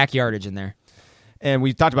there's sack yardage in there. And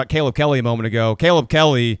we talked about Caleb Kelly a moment ago. Caleb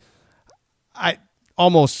Kelly, I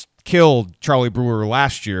almost killed Charlie Brewer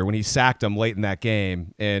last year when he sacked him late in that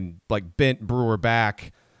game and bent Brewer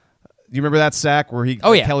back. Do you remember that sack where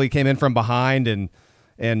Kelly came in from behind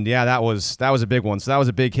and yeah, that was a big one. So that was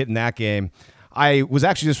a big hit in that game. I was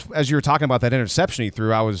actually, just as you were talking about that interception he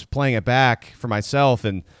threw, I was playing it back for myself,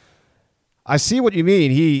 and I see what you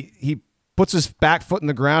mean. He puts his back foot in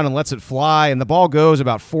the ground and lets it fly, and the ball goes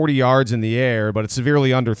about 40 yards in the air, but it's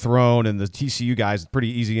severely underthrown, and the TCU guy's pretty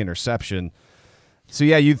easy interception. So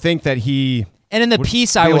yeah, you'd think that he and in the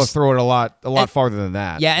piece I able was to throw it a lot farther than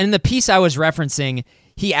that. Yeah, and in the piece I was referencing,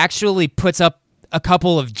 he actually puts up a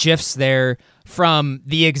couple of GIFs there from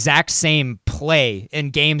the exact same play in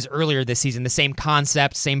games earlier this season, the same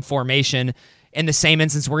concept, same formation, in the same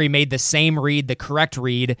instance where he made the same read, the correct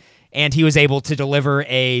read, and he was able to deliver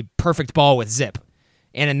a perfect ball with zip.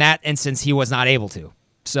 And in that instance, he was not able to.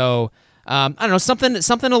 So, I don't know, something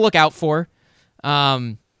to look out for.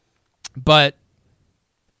 But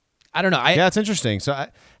I don't know. Yeah, it's interesting. So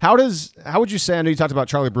how would you say, I know you talked about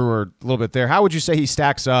Charlie Brewer a little bit there, how would you say he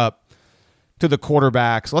stacks up to the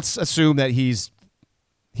quarterbacks? Let's assume that he's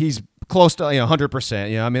close to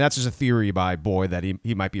 100%. I mean, that's just a theory by Boyd that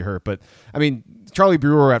he might be hurt. But I mean, Charlie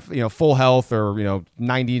Brewer at full health or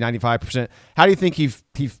 90-95%. How do you think he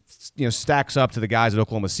stacks up to the guys that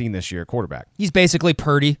Oklahoma's seen this year at quarterback? He's basically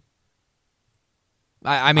Purdy.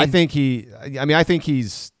 I think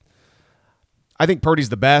Purdy's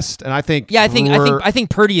the best, and I think I think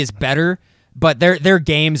Purdy is better, but their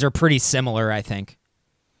games are pretty similar, I think.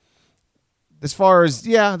 As far as,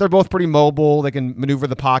 they're both pretty mobile. They can maneuver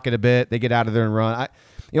the pocket a bit. They get out of there and run.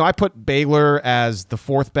 I put Baylor as the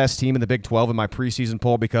fourth best team in the Big 12 in my preseason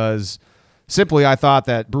poll because simply I thought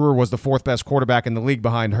that Brewer was the fourth best quarterback in the league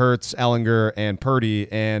behind Hurts, Ehlinger, and Purdy.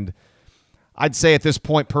 And I'd say at this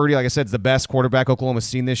point, Purdy, like I said, is the best quarterback Oklahoma's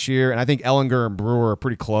seen this year. And I think Ehlinger and Brewer are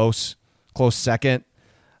pretty close second.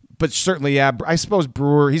 But certainly, I suppose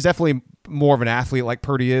Brewer, he's definitely more of an athlete like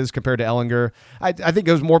Purdy is compared to Ehlinger. I think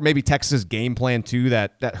it was more maybe Texas' game plan too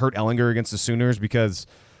that hurt Ehlinger against the Sooners, because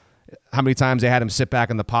how many times they had him sit back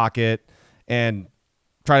in the pocket and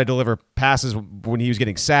try to deliver passes when he was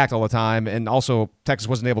getting sacked all the time. And also Texas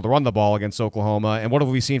wasn't able to run the ball against Oklahoma. And what have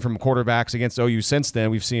we seen from quarterbacks against OU since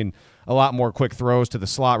then? We've seen a lot more quick throws to the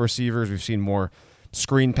slot receivers. We've seen more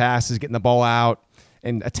screen passes, getting the ball out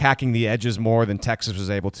and attacking the edges more than Texas was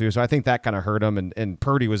able to. So I think that kind of hurt him, and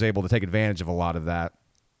Purdy was able to take advantage of a lot of that.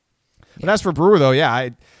 But as for Brewer, though,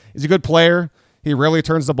 he's a good player. He rarely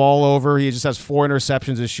turns the ball over. He just has 4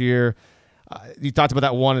 interceptions this year. You talked about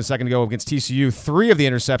that one a second ago against TCU. 3 of the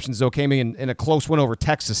interceptions, though, came in a close win over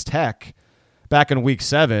Texas Tech back in Week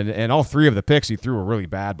 7, and all 3 of the picks he threw were really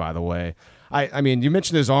bad, by the way. I mean, you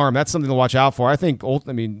mentioned his arm. That's something to watch out for. I think,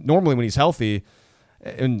 normally when he's healthy,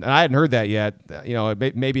 and I hadn't heard that yet,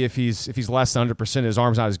 maybe if he's less than 100%, his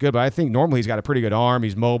arm's not as good, but I think normally he's got a pretty good arm.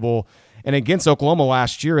 He's mobile. And against Oklahoma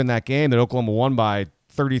last year in that game that Oklahoma won by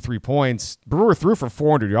 33 points, Brewer threw for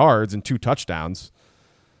 400 yards and 2 touchdowns.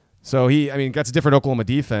 So that's a different Oklahoma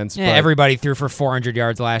defense. Yeah, everybody threw for 400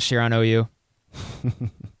 yards last year on OU.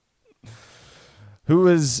 Who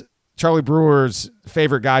is Charlie Brewer's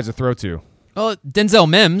favorite guys to throw to? Well, Denzel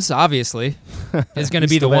Mims, obviously, is going to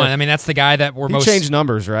be the one. I mean, that's the guy that he changed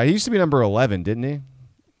numbers, right? He used to be number 11, didn't he?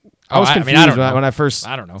 I was confused when I first.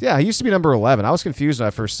 I don't know. Yeah, he used to be number 11. I was confused when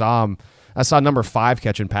I first saw him. I saw number 5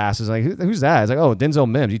 catching passes. Like, who's that? I was like, oh, Denzel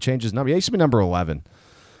Mims. He changed his number. Yeah, he used to be number 11.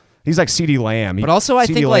 He's like CeeDee Lamb. But also, I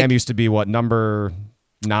think CeeDee Lamb used to be number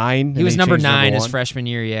 9. He was number 9 his freshman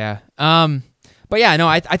year. Yeah. But yeah, no,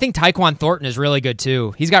 I think Tyquan Thornton is really good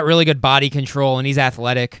too. He's got really good body control and he's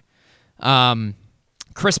athletic.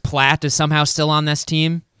 Chris Platt is somehow still on this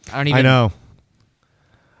team. I know.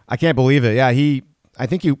 I can't believe it. Yeah, I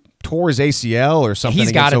think he tore his ACL or something.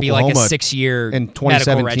 He's got to be like a 6-year in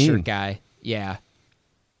medical redshirt guy. Yeah.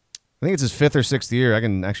 I think it's his 5th or 6th year. I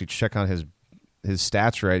can actually check on his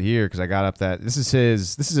stats right here because I got up that this is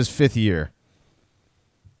his 5th year.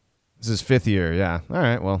 This is his 5th year. Yeah. All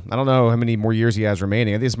right. Well, I don't know how many more years he has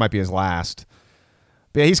remaining. I think this might be his last.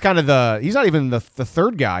 But yeah, he's kind of he's not even the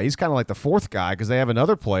 3rd guy. He's kind of like the 4th guy because they have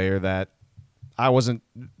another player that I wasn't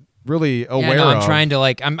really aware of.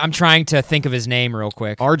 I'm trying to think of his name real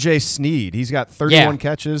quick. RJ Sneed. He's got 31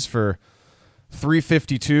 catches for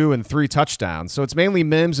 352 and 3 touchdowns. So it's mainly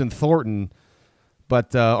Mims and Thornton,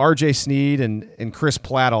 but RJ Sneed and Chris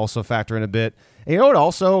Platt also factor in a bit. And you know what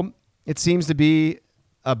also it seems to be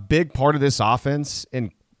a big part of this offense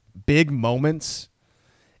in big moments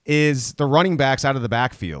is the running backs out of the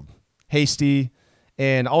backfield. Hasty,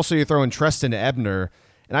 and also you're throwing Treston Ebner.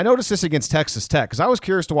 And I noticed this against Texas Tech because I was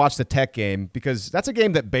curious to watch the Tech game because that's a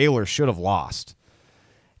game that Baylor should have lost.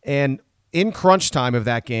 And in crunch time of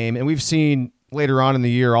that game, and we've seen later on in the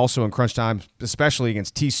year also in crunch time, especially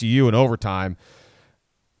against TCU in overtime,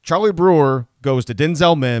 Charlie Brewer goes to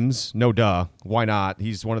Denzel Mims. No duh. Why not?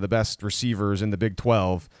 He's one of the best receivers in the Big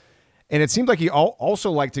 12. And it seemed like he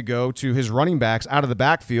also liked to go to his running backs out of the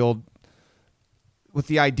backfield with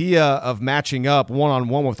the idea of matching up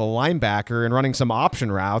one-on-one with a linebacker and running some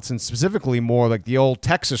option routes, and specifically more like the old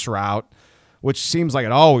Texas route, which seems like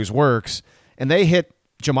it always works. And they hit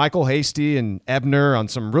JaMycal Hasty and Ebner on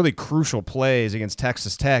some really crucial plays against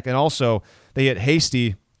Texas Tech. And also they hit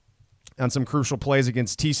Hasty on some crucial plays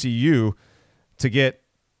against TCU to get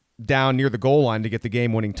down near the goal line to get the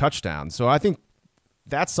game-winning touchdown. So I think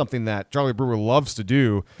that's something that Charlie Brewer loves to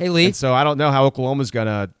do. Hey, Lee. And so I don't know how Oklahoma's going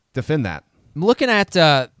to defend that. I'm looking at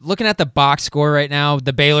the box score right now,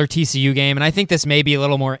 the Baylor TCU game, and I think this may be a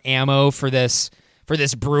little more ammo for this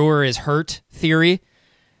Brewer is hurt theory.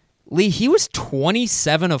 Lee, he was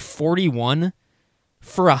 27 of 41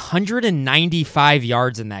 for 195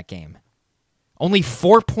 yards in that game. Only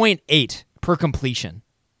 4.8 per completion.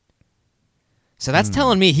 So that's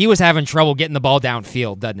telling me he was having trouble getting the ball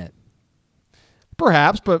downfield, doesn't it?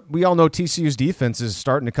 Perhaps, but we all know TCU's defense is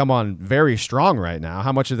starting to come on very strong right now.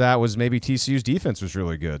 How much of that was maybe TCU's defense was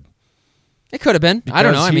really good? It could have been. I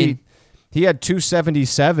don't know. He had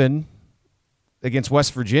 277 against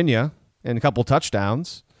West Virginia and a couple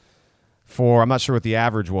touchdowns I'm not sure what the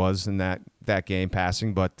average was in that game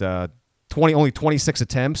passing, but only 26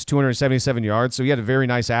 attempts, 277 yards. So he had a very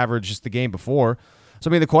nice average just the game before.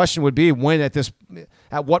 So the question would be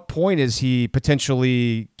at what point is he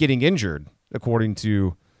potentially getting injured? According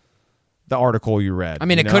to the article you read.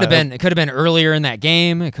 It could have been earlier in that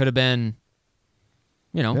game. It could have been,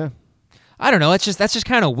 I don't know. That's just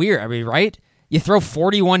kind of weird. Right? You throw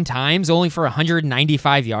 41 times only for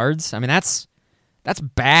 195 yards. That's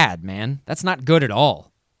bad, man. That's not good at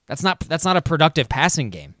all. That's not a productive passing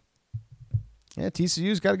game. Yeah,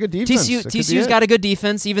 TCU's got a good defense. TCU's got a good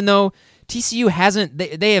defense, even though TCU hasn't.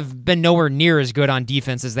 They have been nowhere near as good on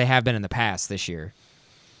defense as they have been in the past this year.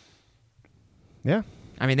 Yeah,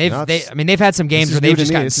 I mean they've had some games where they've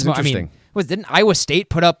just gotten smoked. I mean, didn't Iowa State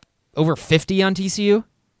put up over 50 on TCU?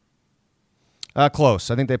 Close.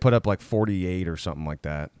 I think they put up like 48 or something like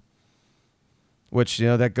that. Which,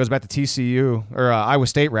 that goes back to TCU, or Iowa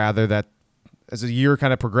State rather, that as the year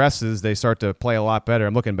kind of progresses, they start to play a lot better.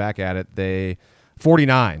 I'm looking back at it.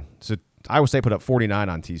 49. So Iowa State put up 49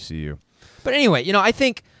 on TCU. But anyway, I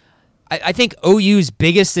think OU's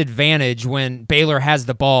biggest advantage when Baylor has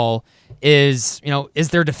the ball is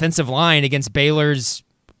their defensive line against Baylor's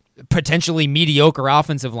potentially mediocre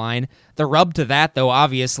offensive line. The rub to that, though,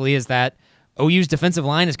 obviously, is that OU's defensive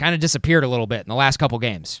line has kind of disappeared a little bit in the last couple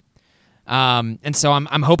games. And so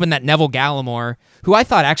I'm hoping that Neville Gallimore, who I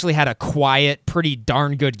thought actually had a quiet, pretty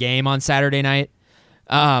darn good game on Saturday night.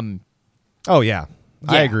 Oh, yeah.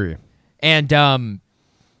 I agree. And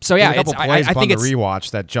so, yeah, a couple plays I think on the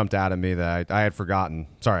rewatch that jumped out at me that I had forgotten.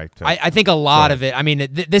 Sorry. I think a lot of it, I mean,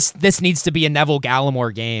 this needs to be a Neville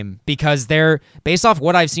Gallimore game because based off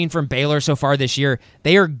what I've seen from Baylor so far this year,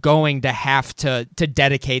 they are going to have to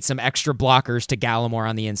dedicate some extra blockers to Gallimore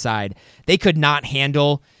on the inside. They could not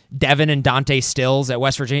handle Devin and Dante Stills at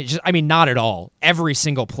West Virginia. Not at all. Every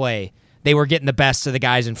single play, they were getting the best of the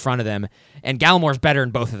guys in front of them, and Gallimore's better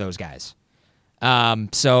than both of those guys.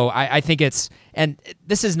 So I think and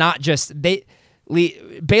this is not just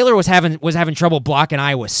Baylor was having trouble blocking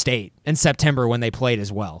Iowa State in September when they played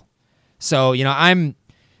as well. So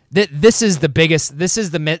this is the biggest. I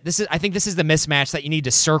think this is the mismatch that you need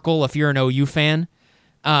to circle if you're an OU fan.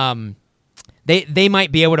 They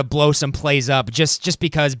might be able to blow some plays up just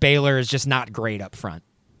because Baylor is just not great up front.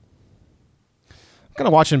 I'm kind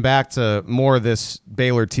of watching back to more of this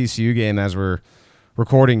Baylor TCU game as we're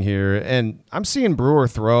recording here, and I'm seeing Brewer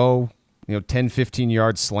throw 10,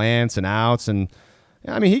 15-yard slants and outs, and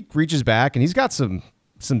he reaches back and he's got some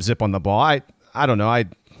zip on the ball. I don't know. I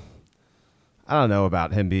don't know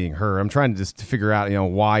about him being hurt. I'm trying to figure out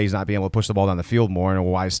why he's not being able to push the ball down the field more and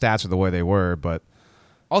why his stats are the way they were. But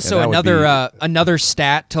also another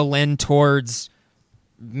stat to lend towards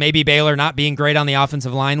maybe Baylor not being great on the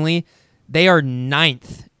offensive line. Lee, they are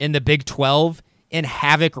 9th in the Big 12 in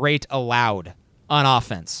havoc rate allowed on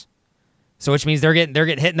offense. So which means they're getting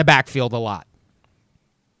hit in the backfield a lot.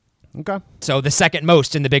 Okay. So the second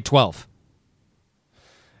most in the Big 12.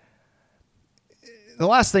 The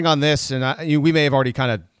last thing on this, and we may have already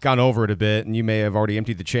kind of gone over it a bit, and you may have already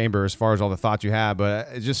emptied the chamber as far as all the thoughts you have, but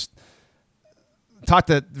I just talked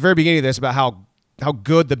at the very beginning of this about how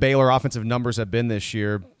good the Baylor offensive numbers have been this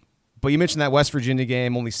year. But you mentioned that West Virginia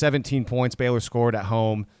game, only 17 points Baylor scored at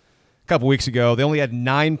home a couple weeks ago. They only had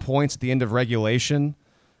 9 points at the end of regulation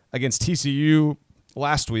against TCU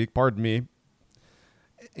last week. Pardon me.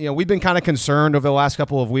 We've been kind of concerned over the last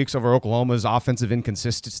couple of weeks over Oklahoma's offensive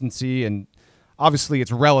inconsistency, and obviously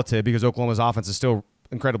it's relative because Oklahoma's offense is still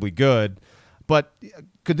incredibly good. But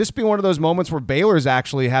could this be one of those moments where Baylor is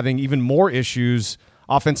actually having even more issues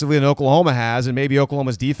offensively than Oklahoma has, and maybe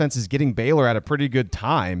Oklahoma's defense is getting Baylor at a pretty good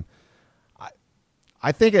time?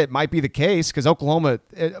 I think it might be the case because Oklahoma,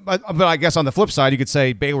 but I guess on the flip side, you could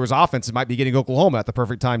say Baylor's offense might be getting Oklahoma at the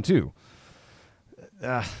perfect time too.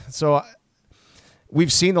 So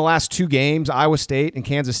we've seen the last 2 games, Iowa State and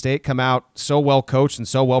Kansas State, come out so well coached and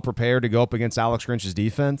so well prepared to go up against Alex Grinch's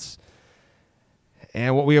defense.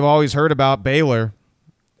 And what we have always heard about Baylor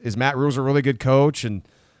is Matt Rule's a really good coach, and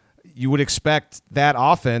you would expect that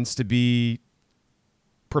offense to be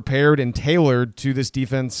prepared and tailored to this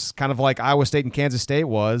defense, kind of like Iowa State and Kansas State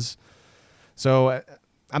was. So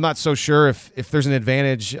I'm not so sure if there's an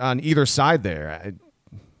advantage on either side there.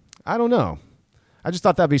 I don't know. I just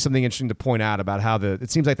thought that'd be something interesting to point out about how it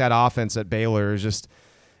seems like that offense at Baylor is just,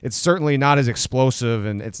 it's certainly not as explosive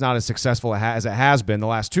and it's not as successful as it has been the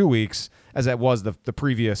last 2 weeks as it was the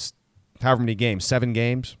previous however many games, 7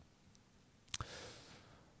 games.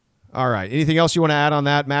 All right. Anything else you want to add on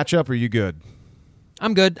that matchup, or are you good?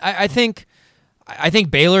 I'm good. I think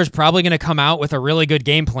Baylor's probably going to come out with a really good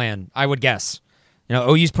game plan, I would guess.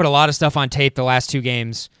 OU's put a lot of stuff on tape the last 2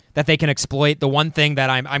 games that they can exploit. The one thing that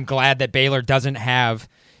I'm glad that Baylor doesn't have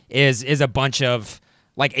is a bunch of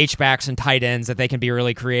like H-backs and tight ends that they can be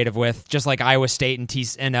really creative with, just like Iowa State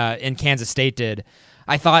and Kansas State did.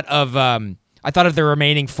 I thought of the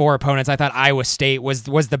remaining 4 opponents. I thought Iowa State was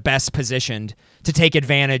the best positioned to take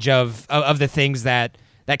advantage of the things that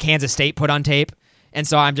Kansas State put on tape. And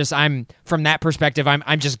so I'm from that perspective,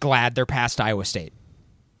 I'm just glad they're past Iowa State.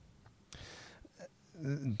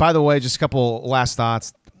 By the way, just a couple last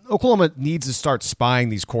thoughts. Oklahoma needs to start spying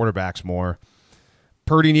these quarterbacks more.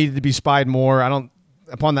 Purdy needed to be spied more.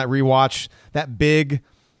 Upon that rewatch, that big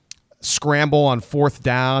scramble on 4th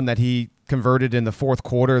down that he converted in the 4th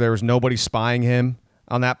quarter, there was nobody spying him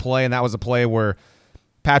on that play, and that was a play where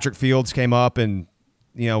Patrick Fields came up and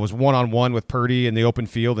was one-on-one with Purdy in the open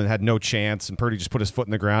field and had no chance, and Purdy just put his foot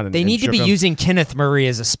in the ground. They need to be him. Using Kenneth Murray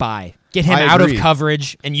as a spy. Get him out of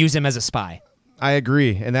coverage and use him as a spy. I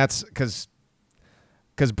agree, and that's because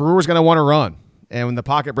Brewer's going to want to run, and when the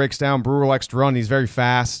pocket breaks down, Brewer likes to run. He's very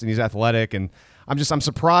fast and he's athletic, and I'm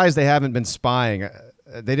surprised they haven't been spying.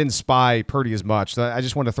 They didn't spy Purdy as much. So I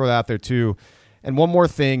just wanted to throw that out there too. And one more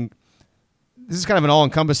thing, this is kind of an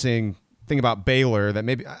all-encompassing thing about Baylor that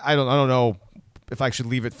maybe I don't know if I should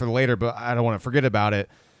leave it for later, but I don't want to forget about it.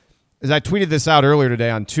 As I tweeted this out earlier today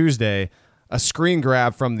on Tuesday, a screen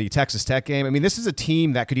grab from the Texas Tech game. I mean, this is a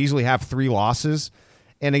team that could easily have 3 losses.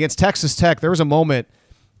 And against Texas Tech, there was a moment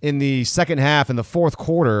in the second half in the 4th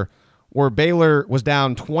quarter where Baylor was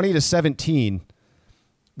down 20-17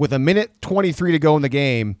 with 1:23 to go in the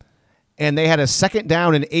game, and they had a 2nd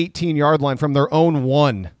down and 18-yard line from their own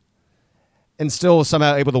 1 and still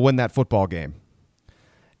somehow able to win that football game.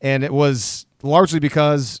 And it was largely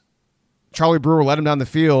because Charlie Brewer led him down the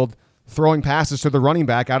field, throwing passes to the running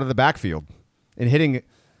back out of the backfield and hitting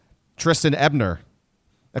Tristan Ebner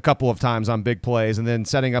a couple of times on big plays and then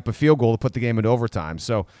setting up a field goal to put the game into overtime.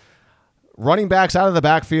 So running backs out of the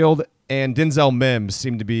backfield and Denzel Mims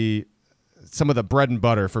seem to be some of the bread and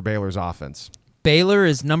butter for Baylor's offense. Baylor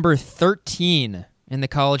is number 13 in the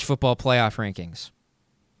college football playoff rankings.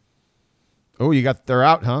 Oh, they're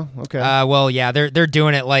out, huh? Okay. Well, yeah, they're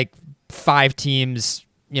doing it like 5 teams,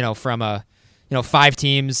 from 5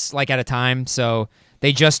 teams like at a time. So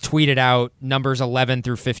they just tweeted out numbers 11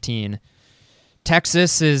 through 15.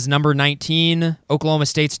 Texas is number 19, Oklahoma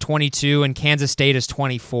State's 22, and Kansas State is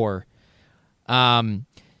 24.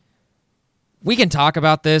 We can talk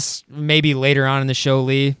about this maybe later on in the show,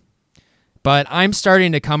 Lee, but I'm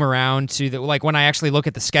starting to come around to when I actually look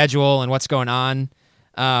at the schedule and what's going on.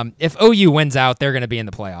 If OU wins out, they're going to be in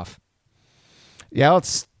the playoff. Yeah,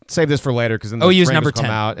 let's save this for later because then OU's number 10.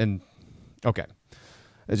 Come out and okay.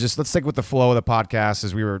 Let's stick with the flow of the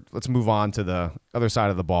podcast let's move on to the other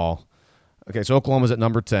side of the ball. Okay, so Oklahoma's at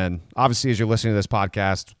number 10. Obviously, as you're listening to this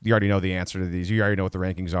podcast, you already know the answer to these. You already know what the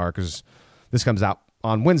rankings are because this comes out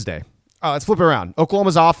on Wednesday. Let's flip it around.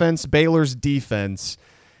 Oklahoma's offense, Baylor's defense.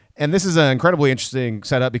 And this is an incredibly interesting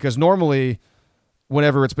setup because normally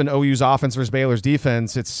whenever it's been OU's offense versus Baylor's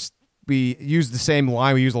defense, we use the same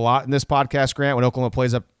line we use a lot in this podcast, Grant, when Oklahoma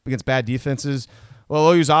plays up against bad defenses.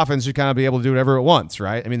 Well, OU's offense should kind of be able to do whatever it wants,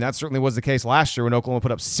 right? I mean, that certainly was the case last year when Oklahoma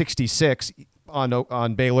put up 66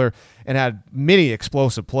 on Baylor and had many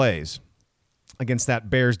explosive plays against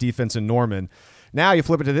that Bears defense in Norman. Now you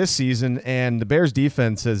flip it to this season, and the Bears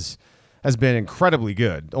defense has been incredibly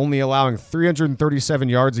good, only allowing 337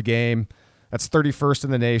 yards a game. That's 31st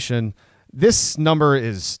in the nation. This number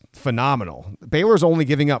is phenomenal. Baylor's only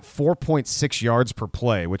giving up 4.6 yards per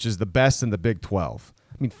play, which is the best in the Big 12.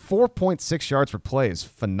 I mean, 4.6 yards per play is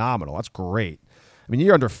phenomenal. That's great. I mean,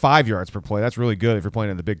 you're under 5 yards per play. That's really good if you're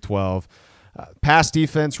playing in the Big 12. Pass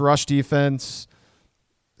defense, rush defense,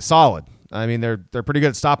 solid. I mean, they're pretty good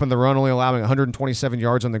at stopping the run, only allowing 127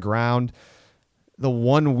 yards on the ground. The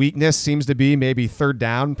one weakness seems to be maybe third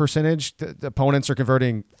down percentage. The opponents are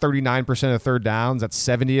converting 39% of third downs. That's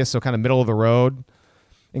 70th, so kind of middle of the road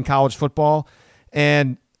in college football.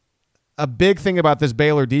 And a big thing about this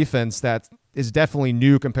Baylor defense that is definitely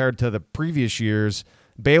new compared to the previous years,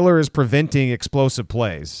 Baylor is preventing explosive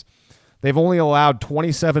plays. They've only allowed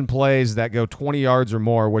 27 plays that go 20 yards or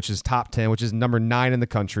more, which is top 10, which is number 9 in the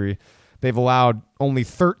country. They've allowed only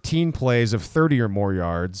 13 plays of 30 or more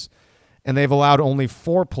yards. And they've allowed only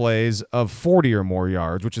 4 plays of 40 or more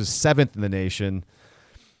yards, which is 7th in the nation.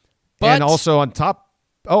 And also on top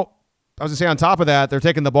of that, they're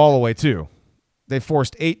taking the ball away too. They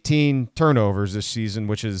forced 18 turnovers this season,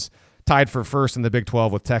 which is tied for first in the Big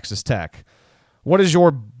 12 with Texas Tech. What is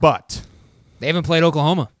your but? They haven't played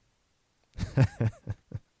Oklahoma.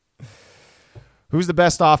 Who's the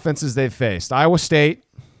best offenses they've faced? Iowa State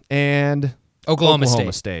and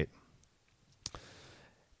Oklahoma State.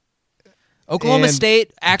 Oklahoma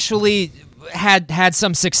State actually had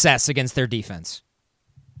some success against their defense.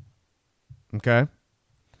 Okay.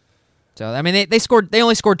 So I mean, they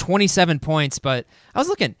only scored 27 points, but I was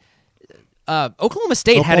looking. Oklahoma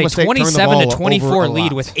State had a 27-24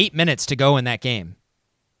 lead with 8 minutes to go in that game,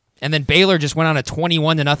 and then Baylor just went on a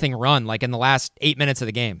 21-0 run, like in the last 8 minutes of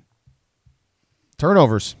the game.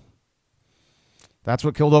 Turnovers. That's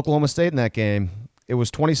what killed Oklahoma State in that game. It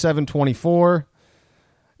was 27-24.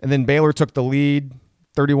 And then Baylor took the lead,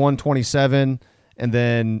 31-27, And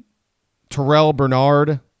then Terrell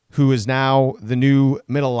Bernard, who is now the new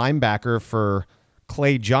middle linebacker for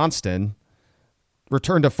Clay Johnston,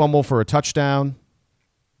 returned a fumble for a touchdown.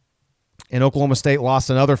 And Oklahoma State lost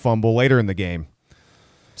another fumble later in the game.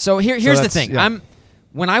 So here's the thing. Yeah.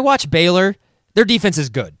 When I watch Baylor, their defense is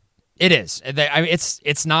good. It is.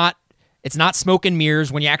 It's not smoke and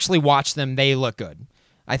mirrors. When you actually watch them, they look good.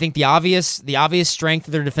 I think the obvious strength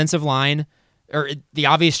of their defensive line, or the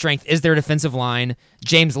obvious strength is their defensive line.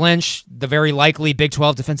 James Lynch, the very likely Big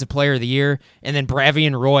 12 Defensive Player of the Year, and then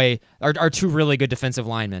Bravion Roy are two really good defensive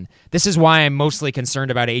linemen. This is why I'm mostly concerned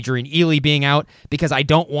about Adrian Ely being out, because I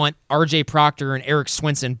don't want R.J. Proctor and Eric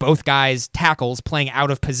Swinson, both guys tackles, playing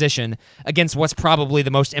out of position against what's probably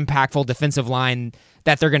the most impactful defensive line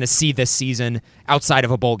that they're going to see this season outside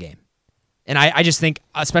of a bowl game. And I just think,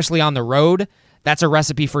 especially on the road, that's a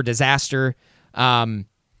recipe for disaster. That's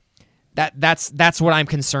what I'm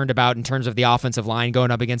concerned about in terms of the offensive line going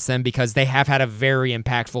up against them, because they have had a very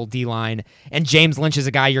impactful D-line, and James Lynch is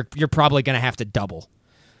a guy you're probably going to have to double.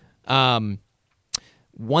 One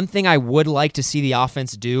thing I would like to see the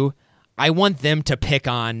offense do, I want them to pick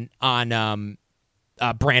on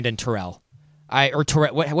Brandon Terrell.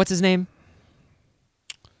 What's his name?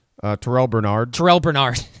 Terrell Bernard. Terrell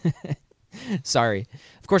Bernard. Sorry.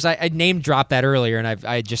 Of course, I name dropped that earlier, and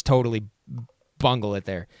I just totally bungle it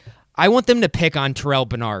there. I want them to pick on Terrell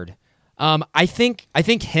Bernard. I think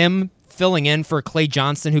him filling in for Clay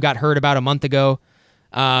Johnston, who got hurt about a month ago,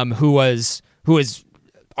 who was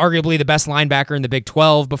arguably the best linebacker in the Big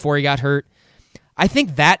 12 before he got hurt. I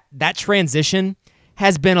think that transition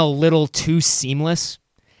has been a little too seamless,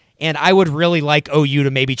 and I would really like OU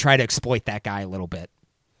to maybe try to exploit that guy a little bit.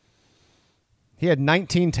 He had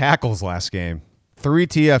 19 tackles last game, 3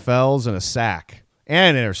 TFLs and a sack,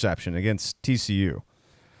 and an interception against TCU.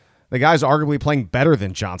 The guy's arguably playing better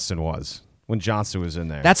than Johnston was when Johnston was in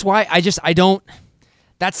there. That's why I don't.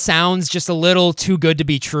 That sounds just a little too good to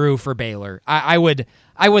be true for Baylor. I would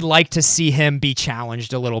like to see him be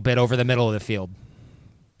challenged a little bit over the middle of the field.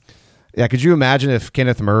 Yeah, could you imagine if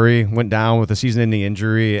Kenneth Murray went down with a season-ending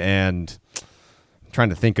injury, and I'm trying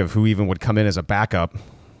to think of who even would come in as a backup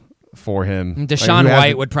for him? Deshaun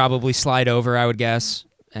White would probably slide over, I would guess.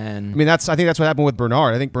 And I think that's what happened with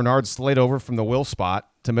Bernard. I think Bernard slid over from the Will spot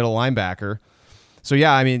to middle linebacker. So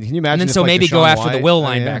yeah, I mean, can you imagine? And then maybe Deshaun go after White, the Will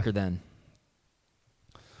linebacker then.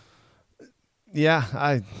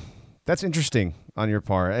 Yeah, that's interesting on your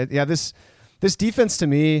part. This defense to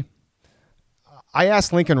me, I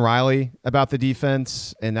asked Lincoln Riley about the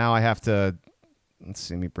defense, and now I have to,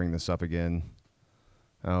 let me bring this up again.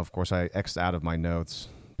 Oh, of course, I X'd out of my notes.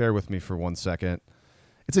 Bear with me for 1 second.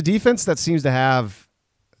 It's a defense that seems to have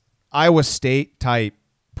Iowa State-type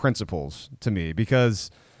principles to me, because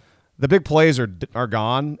the big plays are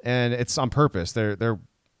gone, and it's on purpose. They're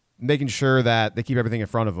making sure that they keep everything in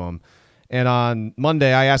front of them. And on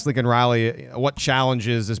Monday, I asked Lincoln Riley what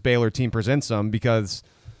challenges this Baylor team presents them, because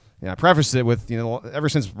I prefaced it with, ever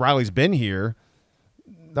since Riley's been here,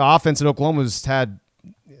 the offense at Oklahoma's had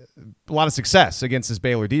a lot of success against this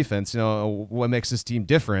Baylor defense. What makes this team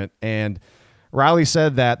different? And Riley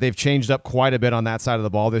said that they've changed up quite a bit on that side of the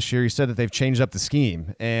ball this year. He said that they've changed up the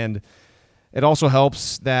scheme. And it also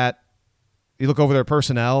helps that you look over their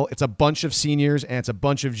personnel, it's a bunch of seniors and it's a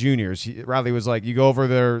bunch of juniors. Riley was like, you go over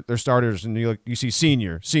their starters and you see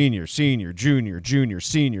senior, junior, senior,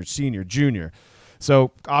 junior.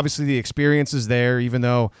 So obviously the experience is there, even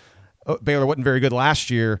though Baylor wasn't very good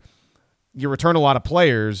last year. You return a lot of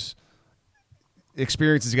players.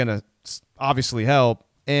 Experience is going to obviously help.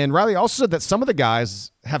 And Riley also said that some of the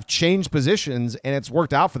guys have changed positions and it's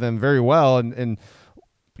worked out for them very well. And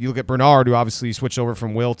you look at Bernard, who obviously switched over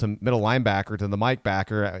from Will to middle linebacker to the Mike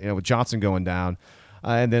backer, with Johnson going down.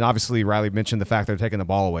 And then obviously Riley mentioned the fact they're taking the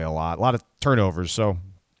ball away a lot of turnovers. So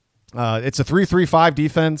it's a 3-3-5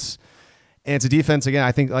 defense. And it's a defense, again,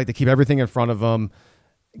 I think like to keep everything in front of them,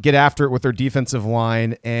 get after it with their defensive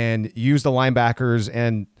line, and use the linebackers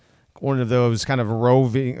and one of those kind of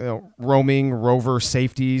roaming rover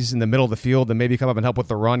safeties in the middle of the field and maybe come up and help with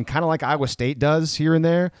the run, kind of like Iowa State does here and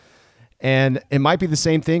there. And it might be the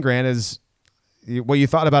same thing, Grant, as what you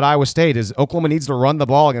thought about Iowa State is Oklahoma needs to run the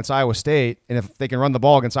ball against Iowa State. And if they can run the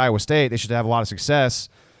ball against Iowa State, they should have a lot of success.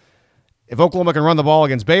 If Oklahoma can run the ball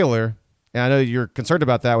against Baylor, and I know you're concerned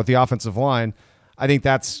about that with the offensive line, I think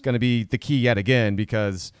that's going to be the key yet again,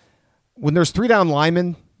 because when there's 3 down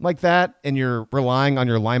linemen like that and you're relying on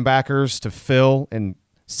your linebackers to fill and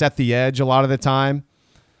set the edge a lot of the time,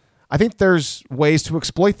 I think there's ways to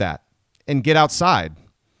exploit that and get outside.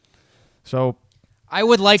 So I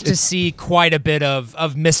would like to see quite a bit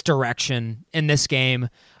of misdirection in this game.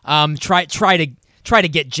 Try try to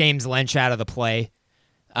get James Lynch out of the play,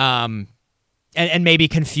 and maybe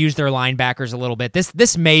confuse their linebackers a little bit.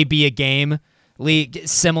 This may be a game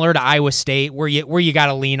similar to Iowa State where you got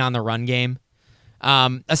to lean on the run game,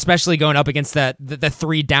 especially going up against the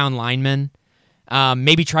 3 down linemen.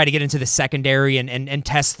 Maybe try to get into the secondary and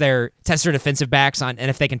test their defensive backs on and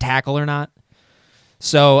if they can tackle or not.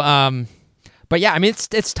 So, but yeah, I mean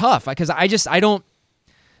it's tough because I don't,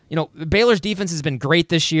 Baylor's defense has been great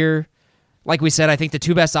this year. Like we said, I think the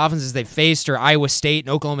 2 best offenses they've faced are Iowa State and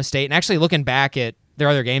Oklahoma State. And actually looking back at their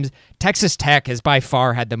other games, Texas Tech has by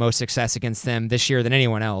far had the most success against them this year than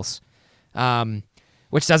anyone else,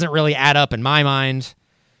 which doesn't really add up in my mind.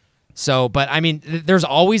 So, but I mean, there's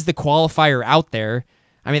always the qualifier out there.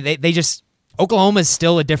 I mean, they just, Oklahoma is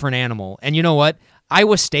still a different animal. And you know what?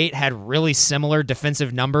 Iowa State had really similar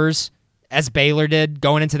defensive numbers as Baylor did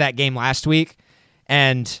going into that game last week.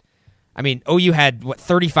 And I mean, OU had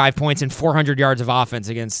 35 points and 400 yards of offense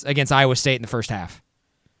against Iowa State in the first half.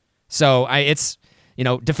 So it's,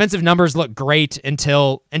 defensive numbers look great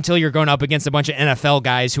until you're going up against a bunch of NFL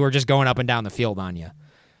guys who are just going up and down the field on you.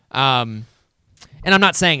 And I'm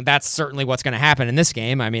not saying that's certainly what's going to happen in this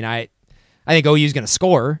game. I mean, I think OU is going to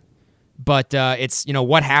score, but it's,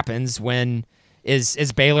 what happens when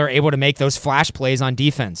is Baylor able to make those flash plays on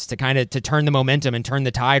defense to to turn the momentum and turn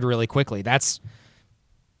the tide really quickly. That's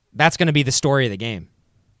going to be the story of the game.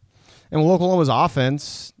 And will Oklahoma's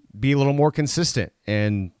offense be a little more consistent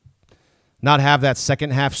and not have that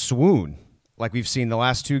second half swoon like we've seen the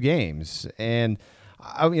last 2 games? And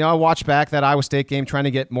I watched back that Iowa State game trying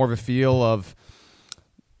to get more of a feel of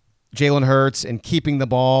Jalen Hurts and keeping the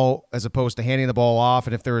ball as opposed to handing the ball off,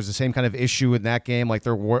 and if there was the same kind of issue in that game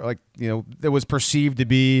there was perceived to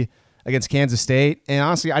be against Kansas State. And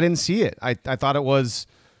honestly, I didn't see it. I thought it was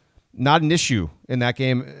not an issue in that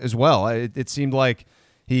game as well. It seemed like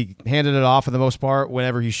he handed it off for the most part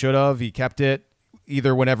whenever he should have. He kept it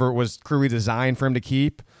either whenever it was clearly designed for him to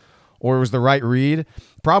keep or it was the right read.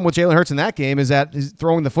 The problem with Jalen Hurts in that game is that he's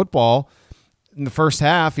throwing the football in the first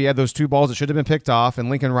half. He had those 2 balls that should have been picked off, and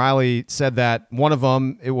Lincoln Riley said that one of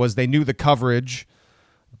them, it was they knew the coverage,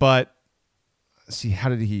 but see, how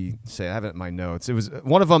did he say it? I have it in my notes. It was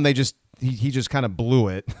one of them he just kind of blew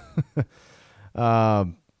it.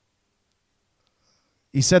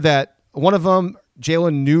 He said that one of them,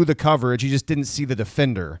 Jalen knew the coverage. He just didn't see the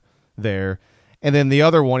defender there. And then the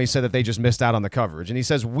other one, he said that they just missed out on the coverage. And he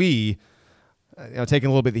says taking a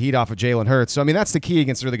little bit of the heat off of Jalen Hurts. So, I mean, that's the key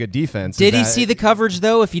against a really good defense. Did he see the coverage,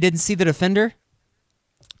 though, if he didn't see the defender?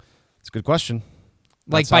 It's a good question.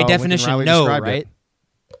 Like, by definition, no, right?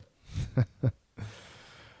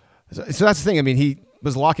 So that's the thing. I mean, he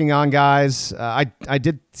was locking on guys. I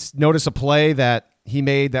did notice a play that he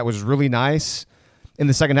made that was really nice in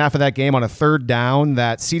the second half of that game on a 3rd down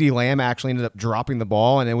that CeeDee Lamb actually ended up dropping the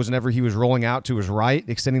ball, and it was whenever he was rolling out to his right,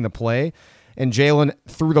 extending the play, and Jalen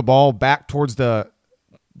threw the ball back towards the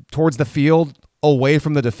field away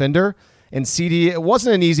from the defender. And CeeDee, it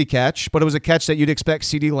wasn't an easy catch, but it was a catch that you'd expect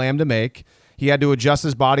CeeDee Lamb to make. He had to adjust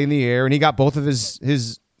his body in the air, and he got both of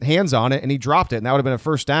his hands on it, and he dropped it, and that would have been a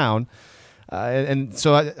first down. And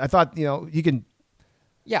so I thought, you can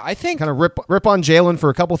I think kind of rip on Jalen for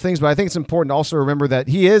a couple things, but I think it's important to also remember that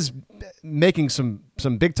he is making some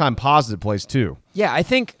big-time positive plays too. Yeah, I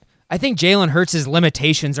think Jalen Hurts'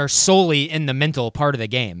 limitations are solely in the mental part of the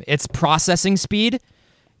game. It's processing speed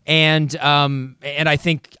and I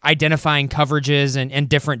think identifying coverages and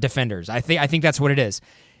different defenders. I think that's what it is.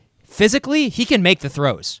 Physically, he can make the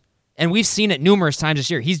throws, and we've seen it numerous times this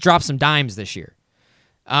year. He's dropped some dimes this year.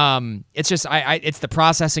 It's just it's the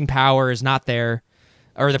processing power is not there,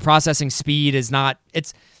 or the processing speed is not.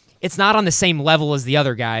 It's not on the same level as the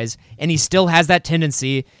other guys, and he still has that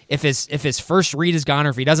tendency. If his first read is gone,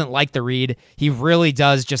 or if he doesn't like the read, he really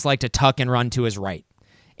does just like to tuck and run to his right,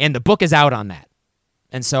 and the book is out on that.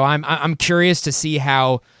 And so I'm curious to see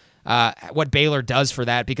how what Baylor does for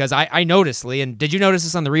that, because I noticed, Lee, and did you notice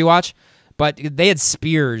this on the rewatch? But they had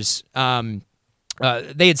Spears,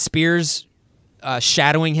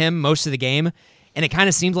 shadowing him most of the game, and it kind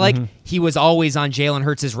of seemed like he was always on Jalen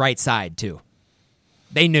Hurts' right side too.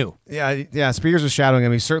 They knew. Yeah. Spears was shadowing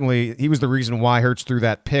him. He was the reason why Hurts threw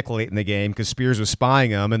that pick late in the game, because Spears was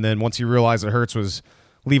spying him, and then once he realized that Hurts was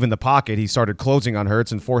leaving the pocket, he started closing on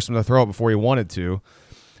Hurts and forced him to throw it before he wanted to,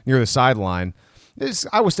 near the sideline.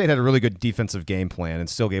 Iowa State had a really good defensive game plan and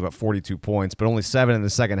still gave up 42 points, but only 7 in the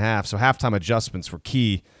second half, so halftime adjustments were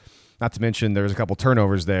key, not to mention there was a couple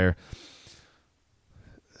turnovers there.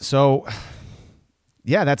 So,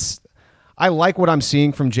 yeah, I like what I'm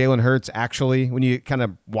seeing from Jalen Hurts, actually, when you kind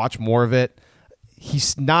of watch more of it.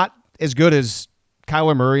 He's not as good as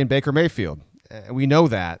Kyler Murray and Baker Mayfield. We know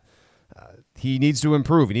that. He needs to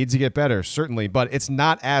improve. He needs to get better, certainly. But it's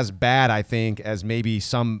not as bad, I think, as maybe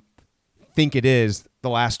some think it is the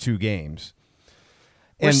last 2 games.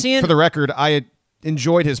 And for the record, I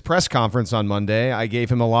enjoyed his press conference on Monday. I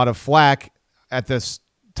gave him a lot of flack at this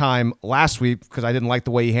time last week because I didn't like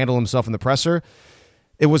the way he handled himself in the presser.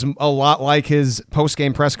 It was a lot like his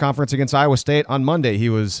post-game press conference against Iowa State on Monday. He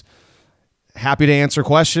was happy to answer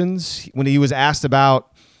questions. When he was asked about,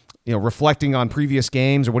 reflecting on previous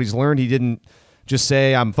games or what he's learned, he didn't just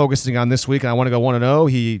say, I'm focusing on this week and I want to go 1-0.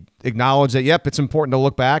 He acknowledged that, yep, it's important to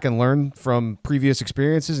look back and learn from previous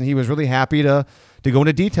experiences, and he was really happy to go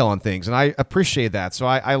into detail on things, and I appreciate that. So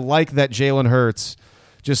I like that Jalen Hurts,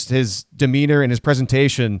 just his demeanor and his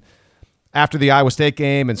presentation after the Iowa State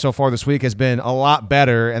game and so far this week has been a lot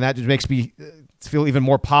better, and that just makes me feel even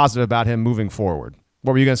more positive about him moving forward.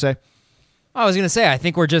 What were you going to say? I was going to say, I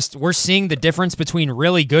think we're seeing the difference between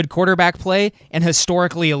really good quarterback play and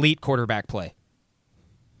historically elite quarterback play.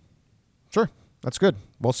 Sure. That's good.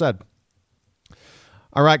 Well said.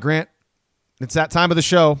 All right, Grant. It's that time of the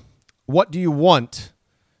show. What do you want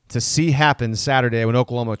to see happen Saturday when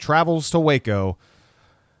Oklahoma travels to Waco,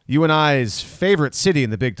 you and I's favorite city in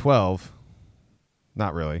the Big 12?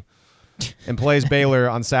 Not really. And plays Baylor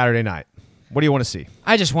on Saturday night. What do you want to see?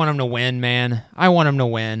 I just want them to win, man. I want them to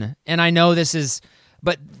win. And I know this is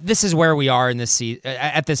where we are in this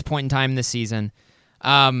at this point in time in this season.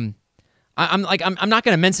 I'm not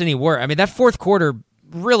going to mince any words. I mean, that fourth quarter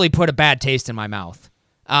really put a bad taste in my mouth.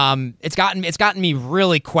 It's gotten me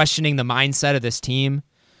really questioning the mindset of this team.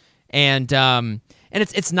 And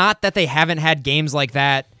it's not that they haven't had games like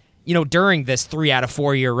that, during this 3 out of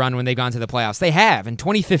 4 year run when they've gone to the playoffs. They have. In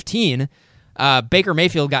 2015, Baker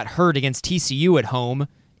Mayfield got hurt against TCU at home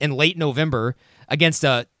in late November against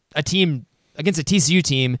a TCU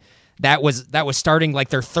team that was starting like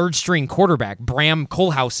their third string quarterback, Bram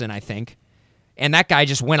Kohlhausen, I think. And that guy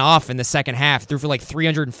just went off in the second half, threw for like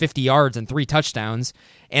 350 yards and 3 touchdowns.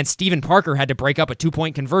 And Stephen Parker had to break up a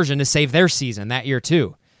 2-point conversion to save their season that year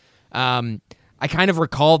too. I kind of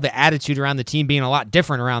recalled the attitude around the team being a lot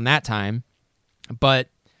different around that time. But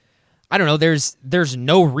I don't know, there's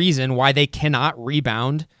no reason why they cannot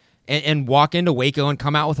rebound and walk into Waco and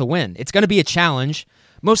come out with a win. It's going to be a challenge,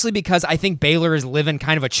 mostly because I think Baylor is living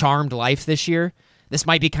kind of a charmed life this year. This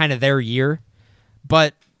might be kind of their year.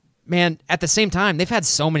 But, man, at the same time, they've had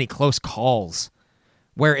so many close calls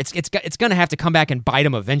where it's going to have to come back and bite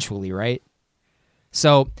them eventually, right?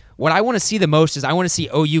 So what I want to see the most is I want to see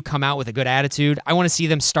OU come out with a good attitude. I want to see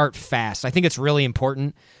them start fast. I think it's really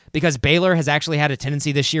important because Baylor has actually had a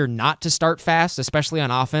tendency this year not to start fast, especially on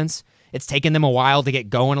offense. It's taken them a while to get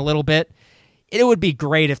going a little bit. It would be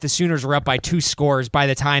great if the Sooners were up by 2 scores by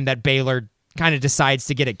the time that Baylor kind of decides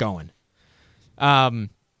to get it going. I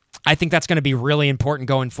think that's going to be really important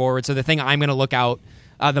going forward. So the thing I'm going to look out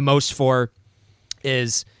the most for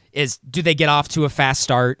is do they get off to a fast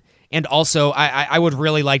start? And also, I would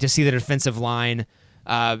really like to see the defensive line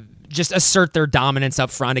just assert their dominance up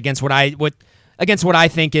front against what I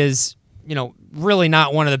think is, really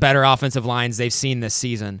not one of the better offensive lines they've seen this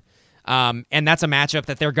season. And that's a matchup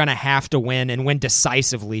that they're going to have to win and win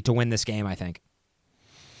decisively to win this game, I think.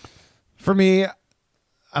 For me,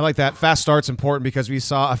 I like that. Fast start's important because we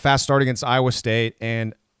saw a fast start against Iowa State,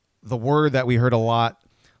 and the word that we heard a lot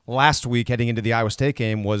last week heading into the Iowa State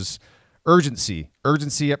game was urgency.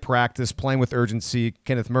 Urgency at practice, playing with urgency.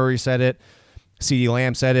 Kenneth Murray said it. CeeDee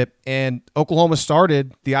Lamb said it. And Oklahoma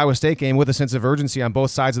started the Iowa State game with a sense of urgency on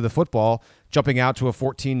both sides of the football, jumping out to a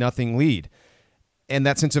 14-0 lead. And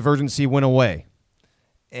that sense of urgency went away.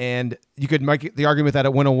 And you could make the argument that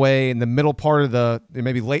it went away in the middle part of the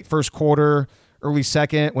maybe late first quarter, early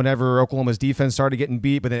second, whenever Oklahoma's defense started getting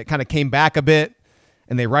beat, but then it kind of came back a bit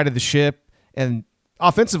and they righted the ship. And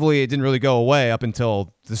offensively, it didn't really go away up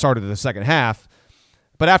until the start of the second half.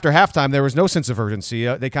 But after halftime, there was no sense of urgency.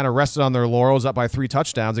 They kind of rested on their laurels, up by 3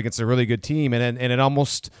 touchdowns against a really good team, and it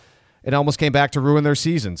almost came back to ruin their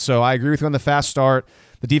season. So I agree with you on the fast start.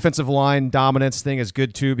 The defensive line dominance thing is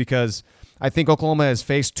good too because I think Oklahoma has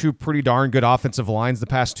faced 2 pretty darn good offensive lines the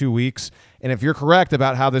past 2 weeks. And if you're correct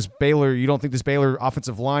about how you don't think this Baylor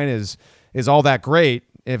offensive line is all that great,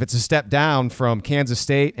 if it's a step down from Kansas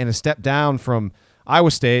State and a step down from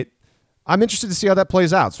Iowa State, I'm interested to see how that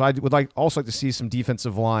plays out. So I would also like to see some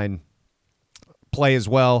defensive line play as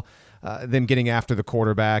well, them getting after the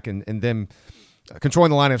quarterback and them controlling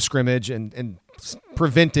the line of scrimmage and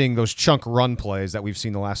preventing those chunk run plays that we've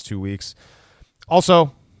seen the last 2 weeks.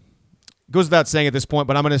 Also, goes without saying at this point,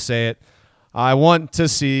 but I'm going to say it. I want to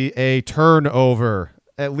see a turnover.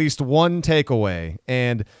 at least one takeaway.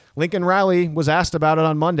 And Lincoln Riley was asked about it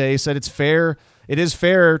on Monday. He said it is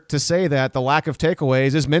fair to say that the lack of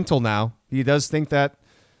takeaways is mental now. He does think that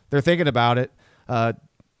they're thinking about it.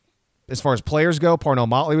 As far as players go, Parnell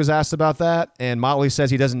Motley was asked about that, and Motley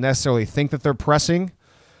says he doesn't necessarily think that they're pressing.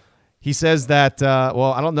 He says that,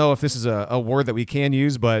 I don't know if this is a word that we can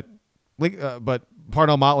use, but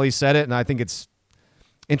Parnell Motley said it, and I think it's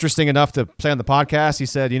interesting enough to say on the podcast. He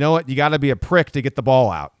said, you know what, you got to be a prick to get the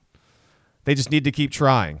ball out. They just need to keep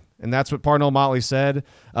trying. And that's what Parnell Motley said.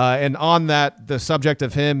 And on that, the subject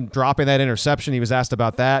of him dropping that interception, he was asked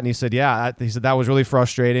about that. And he said, that was really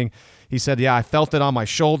frustrating. He said, I felt it on my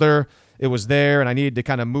shoulder. It was there, and I needed to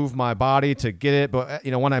kind of move my body to get it. But,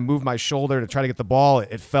 when I moved my shoulder to try to get the ball,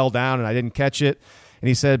 it fell down, and I didn't catch it. And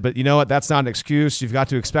he said, but you know what? That's not an excuse. You've got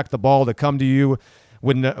to expect the ball to come to you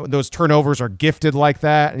when those turnovers are gifted like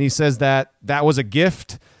that. And he says that was a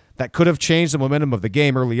gift that could have changed the momentum of the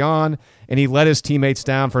game early on, and he let his teammates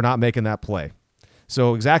down for not making that play.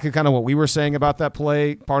 So exactly kind of what we were saying about that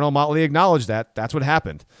play, Parnell Motley acknowledged that. That's what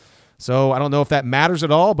happened. So I don't know if that matters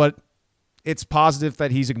at all, but it's positive that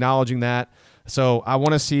he's acknowledging that. So I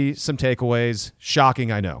want to see some takeaways.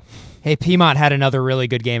 Shocking, I know. Hey, Piedmont had another really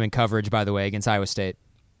good game in coverage, by the way, against Iowa State.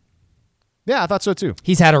 Yeah, I thought so too.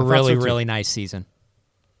 He's had a really nice season.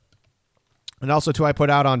 And also, too, I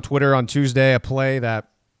put out on Twitter on Tuesday a play that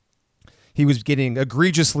he was getting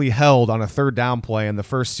egregiously held on a third down play in the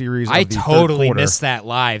first series of the third quarter. I totally missed that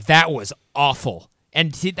live. That was awful.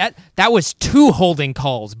 And see, that was two holding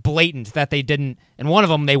calls, blatant, that they didn't, and one of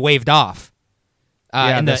them they waved off.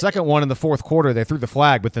 And the second one in the fourth quarter, they threw the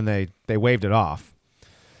flag, but then they waved it off.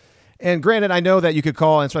 And granted, I know that you could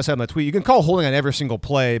call, and that's what I said in the tweet, you can call holding on every single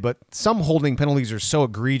play, but some holding penalties are so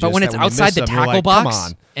egregious. But when it's outside the tackle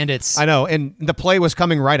box, and it's... I know, and the play was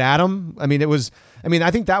coming right at him. I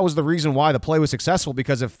think that was the reason why the play was successful,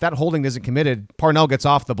 because if that holding isn't committed, Parnell gets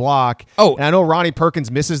off the block. Oh. And I know Ronnie Perkins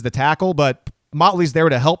misses the tackle, but Motley's there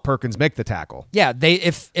to help Perkins make the tackle. Yeah,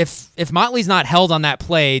 if Motley's not held on that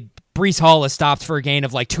play, Breece Hall is stopped for a gain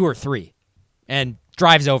of like 2 or 3 and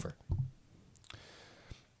drives over.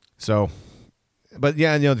 So, but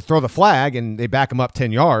yeah, they throw the flag and they back him up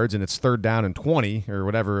 10 yards and it's 3rd down and 20 or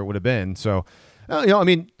whatever it would have been. So,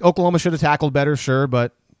 Oklahoma should have tackled better, sure,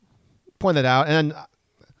 but point that out. And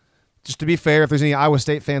just to be fair, if there's any Iowa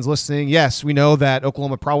State fans listening, yes, we know that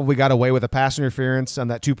Oklahoma probably got away with a pass interference on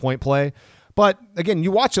that 2-point play. But again,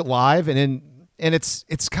 you watch it live and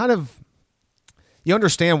it's kind of, you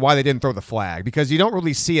understand why they didn't throw the flag, because you don't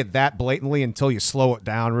really see it that blatantly until you slow it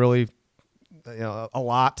down really a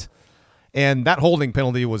lot. And that holding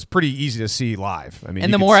penalty was pretty easy to see live.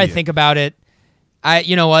 And the more I think about it,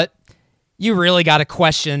 you know what? You really got to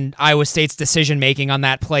question Iowa State's decision making on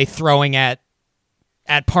that play, throwing at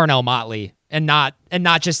Parnell Motley and not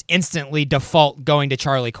just instantly default going to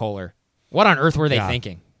Charlie Kolar. What on earth were they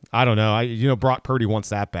thinking? I don't know. Brock Purdy wants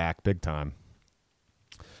that back big time.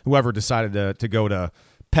 Whoever decided to go to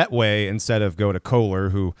Petway instead of go to Kolar,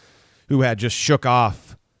 who had just shook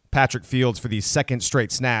off Patrick Fields for the second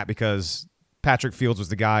straight snap because Patrick Fields was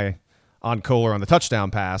the guy on Kolar on the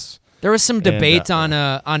touchdown pass. There was some debate on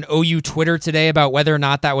OU Twitter today about whether or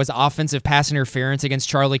not that was offensive pass interference against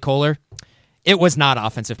Charlie Kolar. It was not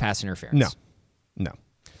offensive pass interference. No,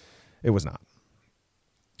 it was not.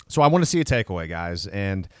 So I want to see a takeaway, guys.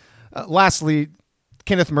 And lastly,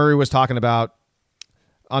 Kenneth Murray was talking about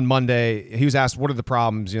on Monday, he was asked, what are the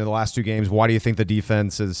problems, the last 2 games? Why do you think the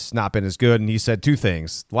defense has not been as good? And he said 2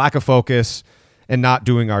 things, lack of focus and not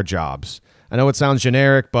doing our jobs. I know it sounds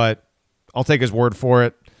generic, but I'll take his word for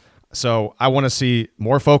it. So I want to see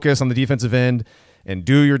more focus on the defensive end and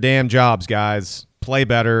do your damn jobs, guys. Play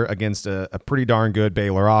better against a pretty darn good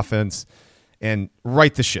Baylor offense and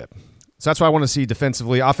right the ship. So that's what I want to see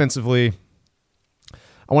defensively. Offensively,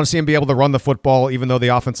 I want to see him be able to run the football, even though the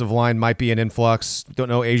offensive line might be in influx. Don't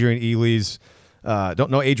know Adrian Ely's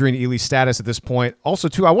status at this point. Also,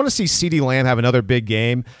 too, I want to see CeeDee Lamb have another big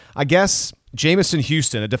game. I guess Jamison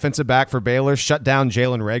Houston, a defensive back for Baylor, shut down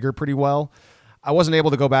Jalen Reagor pretty well. I wasn't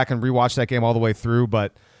able to go back and rewatch that game all the way through,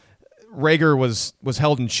 but Reagor was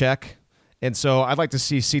held in check, and so I'd like to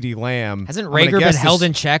see CeeDee Lamb. Hasn't Reagor been held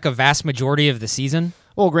in check a vast majority of the season?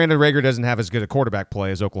 Well, granted, Reagor doesn't have as good a quarterback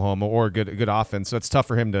play as Oklahoma or a good offense, so it's tough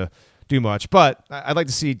for him to do much. But I'd like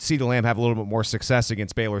to see CeeDee Lamb have a little bit more success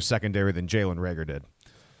against Baylor's secondary than Jalen Reagor did.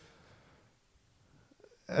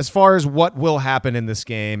 As far as what will happen in this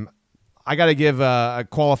game, I got to give a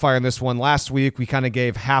qualifier in this one. Last week, we kind of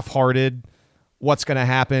gave half-hearted what's going to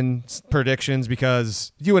happen predictions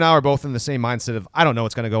because you and I are both in the same mindset of I don't know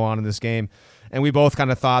what's going to go on in this game. And we both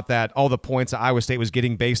kind of thought that all the points that Iowa State was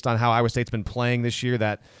getting based on how Iowa State's been playing this year,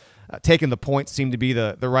 that taking the points seemed to be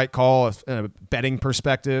the right call in a betting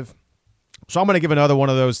perspective. So I'm going to give another one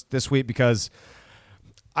of those this week because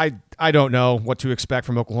I don't know what to expect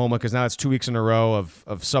from Oklahoma, because now it's 2 weeks in a row of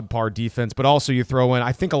subpar defense. But also you throw in,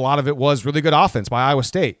 I think a lot of it was really good offense by Iowa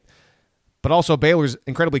State. But also Baylor's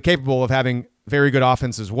incredibly capable of having very good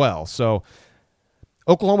offense as well. So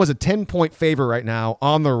Oklahoma's a 10-point favorite right now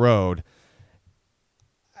on the road.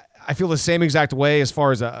 I feel the same exact way as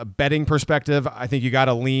far as a betting perspective. I think you got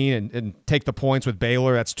to lean and take the points with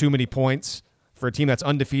Baylor. That's too many points for a team that's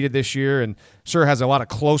undefeated this year and sure has a lot of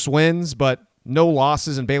close wins, but no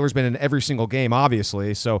losses, and Baylor's been in every single game,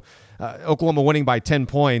 obviously. So Oklahoma winning by 10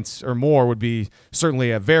 points or more would be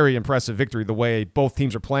certainly a very impressive victory the way both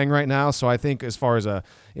teams are playing right now. So I think as far as the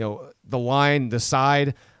line, the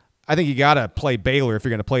side, I think you got to play Baylor if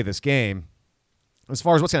you're going to play this game. As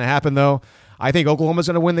far as what's going to happen, though, I think Oklahoma's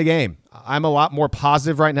going to win the game. I'm a lot more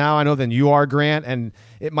positive right now, I know, than you are, Grant, and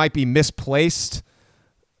it might be misplaced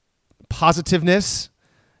positiveness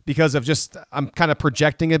because of just I'm kind of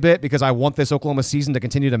projecting a bit because I want this Oklahoma season to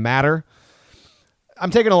continue to matter. I'm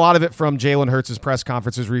taking a lot of it from Jalen Hurts' press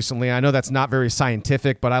conferences recently. I know that's not very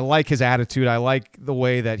scientific, but I like his attitude. I like the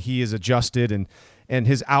way that he is adjusted and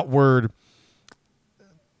his outward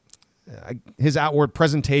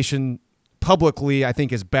presentation publicly, I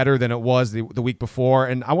think, is better than it was the week before.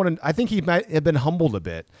 And I think he might have been humbled a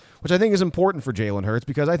bit, which I think is important for Jalen Hurts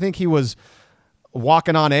because I think he was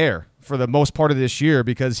walking on air for the most part of this year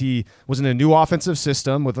because he was in a new offensive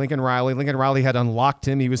system with Lincoln Riley. Lincoln Riley had unlocked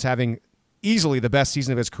him. He was having easily the best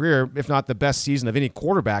season of his career, if not the best season of any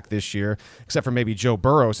quarterback this year, except for maybe Joe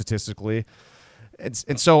Burrow statistically.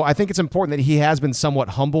 And so I think it's important that he has been somewhat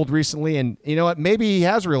humbled recently. And you know what? Maybe he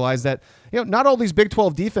has realized that not all these Big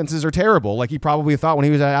 12 defenses are terrible like he probably thought when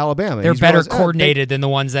he was at Alabama. They're better coordinated than the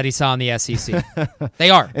ones that he saw in the SEC.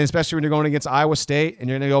 They are. And especially when you're going against Iowa State and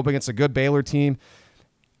you're going to go up against a good Baylor team.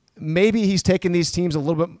 Maybe he's taking these teams a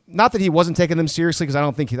little bit, not that he wasn't taking them seriously, because I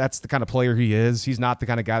don't think that's the kind of player he is. He's not the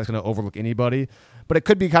kind of guy that's going to overlook anybody, but it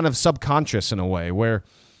could be kind of subconscious in a way where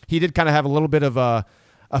he did kind of have a little bit of a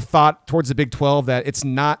thought towards the Big 12 that it's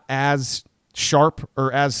not as sharp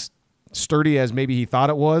or as sturdy as maybe he thought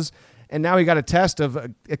it was. And now he got a test of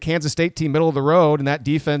a Kansas State team middle of the road, and that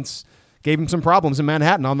defense gave him some problems in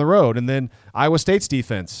Manhattan on the road. And then Iowa State's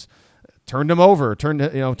defense turned him over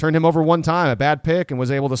one time, a bad pick, and was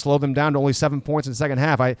able to slow them down to only 7 points in the second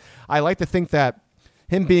half. I like to think that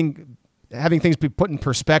him having things be put in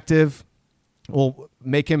perspective will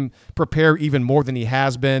make him prepare even more than he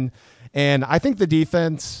has been. And I think the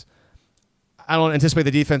defense, I don't anticipate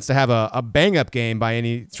the defense to have a bang-up game by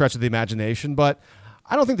any stretch of the imagination, but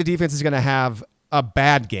I don't think the defense is going to have a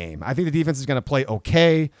bad game. I think the defense is going to play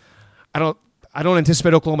okay. I don't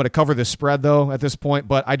anticipate Oklahoma to cover this spread, though, at this point,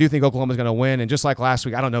 but I do think Oklahoma is going to win. And just like last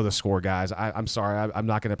week, I don't know the score, guys. I'm sorry. I'm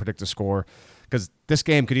not going to predict the score because this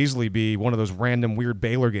game could easily be one of those random weird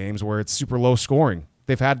Baylor games where it's super low scoring.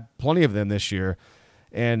 They've had plenty of them this year.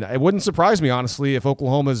 And it wouldn't surprise me, honestly, if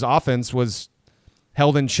Oklahoma's offense was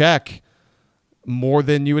held in check more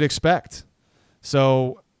than you would expect.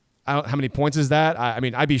 So how many points is that? I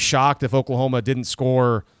mean, I'd be shocked if Oklahoma didn't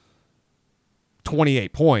score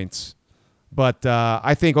 28 points. But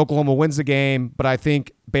I think Oklahoma wins the game, but I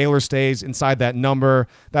think Baylor stays inside that number.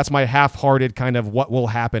 That's my half-hearted kind of what will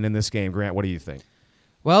happen in this game. Grant, what do you think?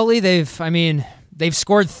 Well, Lee, they've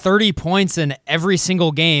scored 30 points in every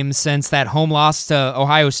single game since that home loss to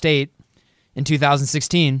Ohio State in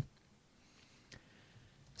 2016.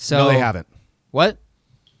 So no, they haven't. What?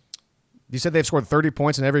 You said they've scored 30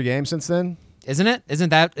 points in every game since then? Isn't it? Isn't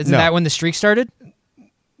that when the streak started?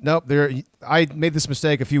 Nope. I made this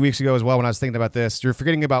mistake a few weeks ago as well when I was thinking about this. You're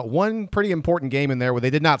forgetting about one pretty important game in there where they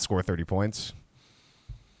did not score 30 points.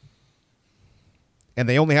 And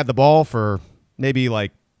they only had the ball for maybe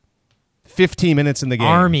like 15 minutes in the game.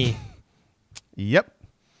 Army. Yep.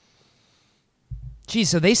 Geez,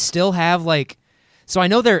 so they still have so I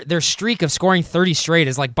know their streak of scoring 30 straight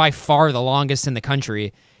is by far the longest in the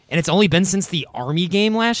country, and it's only been since the Army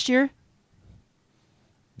game last year?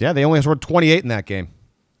 Yeah, they only scored 28 in that game.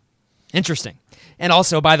 Interesting. And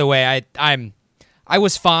also, by the way, I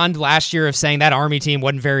was fond last year of saying that Army team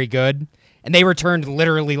wasn't very good, and they returned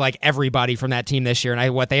literally everybody from that team this year,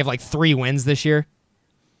 and they have 3 wins this year?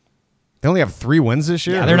 They only have 3 wins this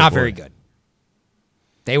year? Yeah, they're not very good.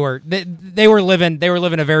 They were living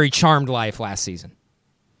a very charmed life last season.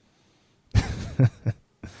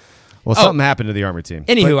 Well, something happened to the Army team.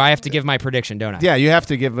 Anywho, I have to give my prediction, don't I? Yeah, you have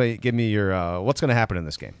to give me your what's going to happen in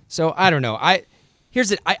this game. So I don't know.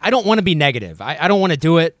 here's it. I don't want to be negative. I don't want to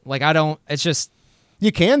do it. It's just.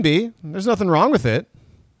 You can be. There's nothing wrong with it.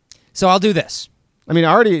 So I'll do this. I mean,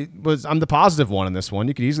 I'm the positive one in this one.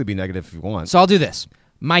 You could easily be negative if you want. So I'll do this.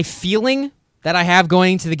 My feeling that I have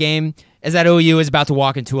going into the game is that OU is about to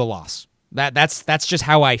walk into a loss. That's just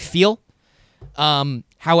how I feel.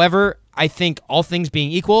 However, I think all things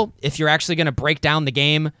being equal, if you're actually going to break down the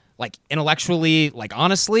game, like intellectually, like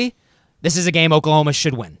honestly, this is a game Oklahoma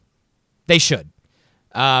should win. They should.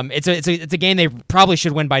 It's a game they probably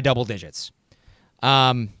should win by double digits.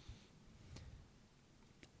 I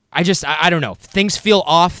don't know. Things feel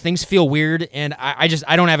off. Things feel weird, and I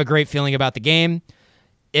don't have a great feeling about the game.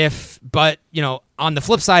 But on the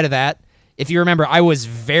flip side of that, if you remember, I was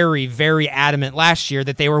very, very adamant last year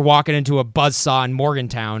that they were walking into a buzzsaw in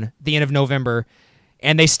Morgantown at the end of November,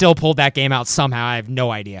 and they still pulled that game out somehow. I have no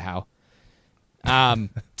idea how.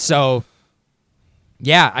 So,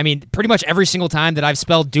 yeah, I mean, pretty much every single time that I've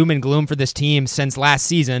spelled doom and gloom for this team since last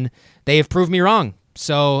season, they have proved me wrong.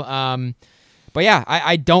 So, but yeah,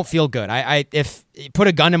 I don't feel good. If you put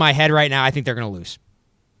a gun to my head right now, I think they're going to lose.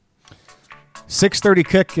 6:30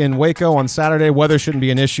 kick in Waco on Saturday. Weather shouldn't be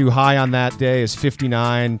an issue. High on that day is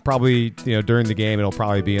 59. Probably, during the game, it'll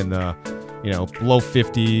probably be in the, low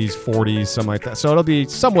 50s, 40s, something like that. So it'll be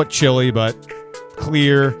somewhat chilly, but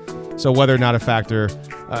clear. So weather not a factor,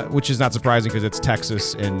 which is not surprising because it's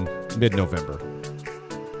Texas in mid-November.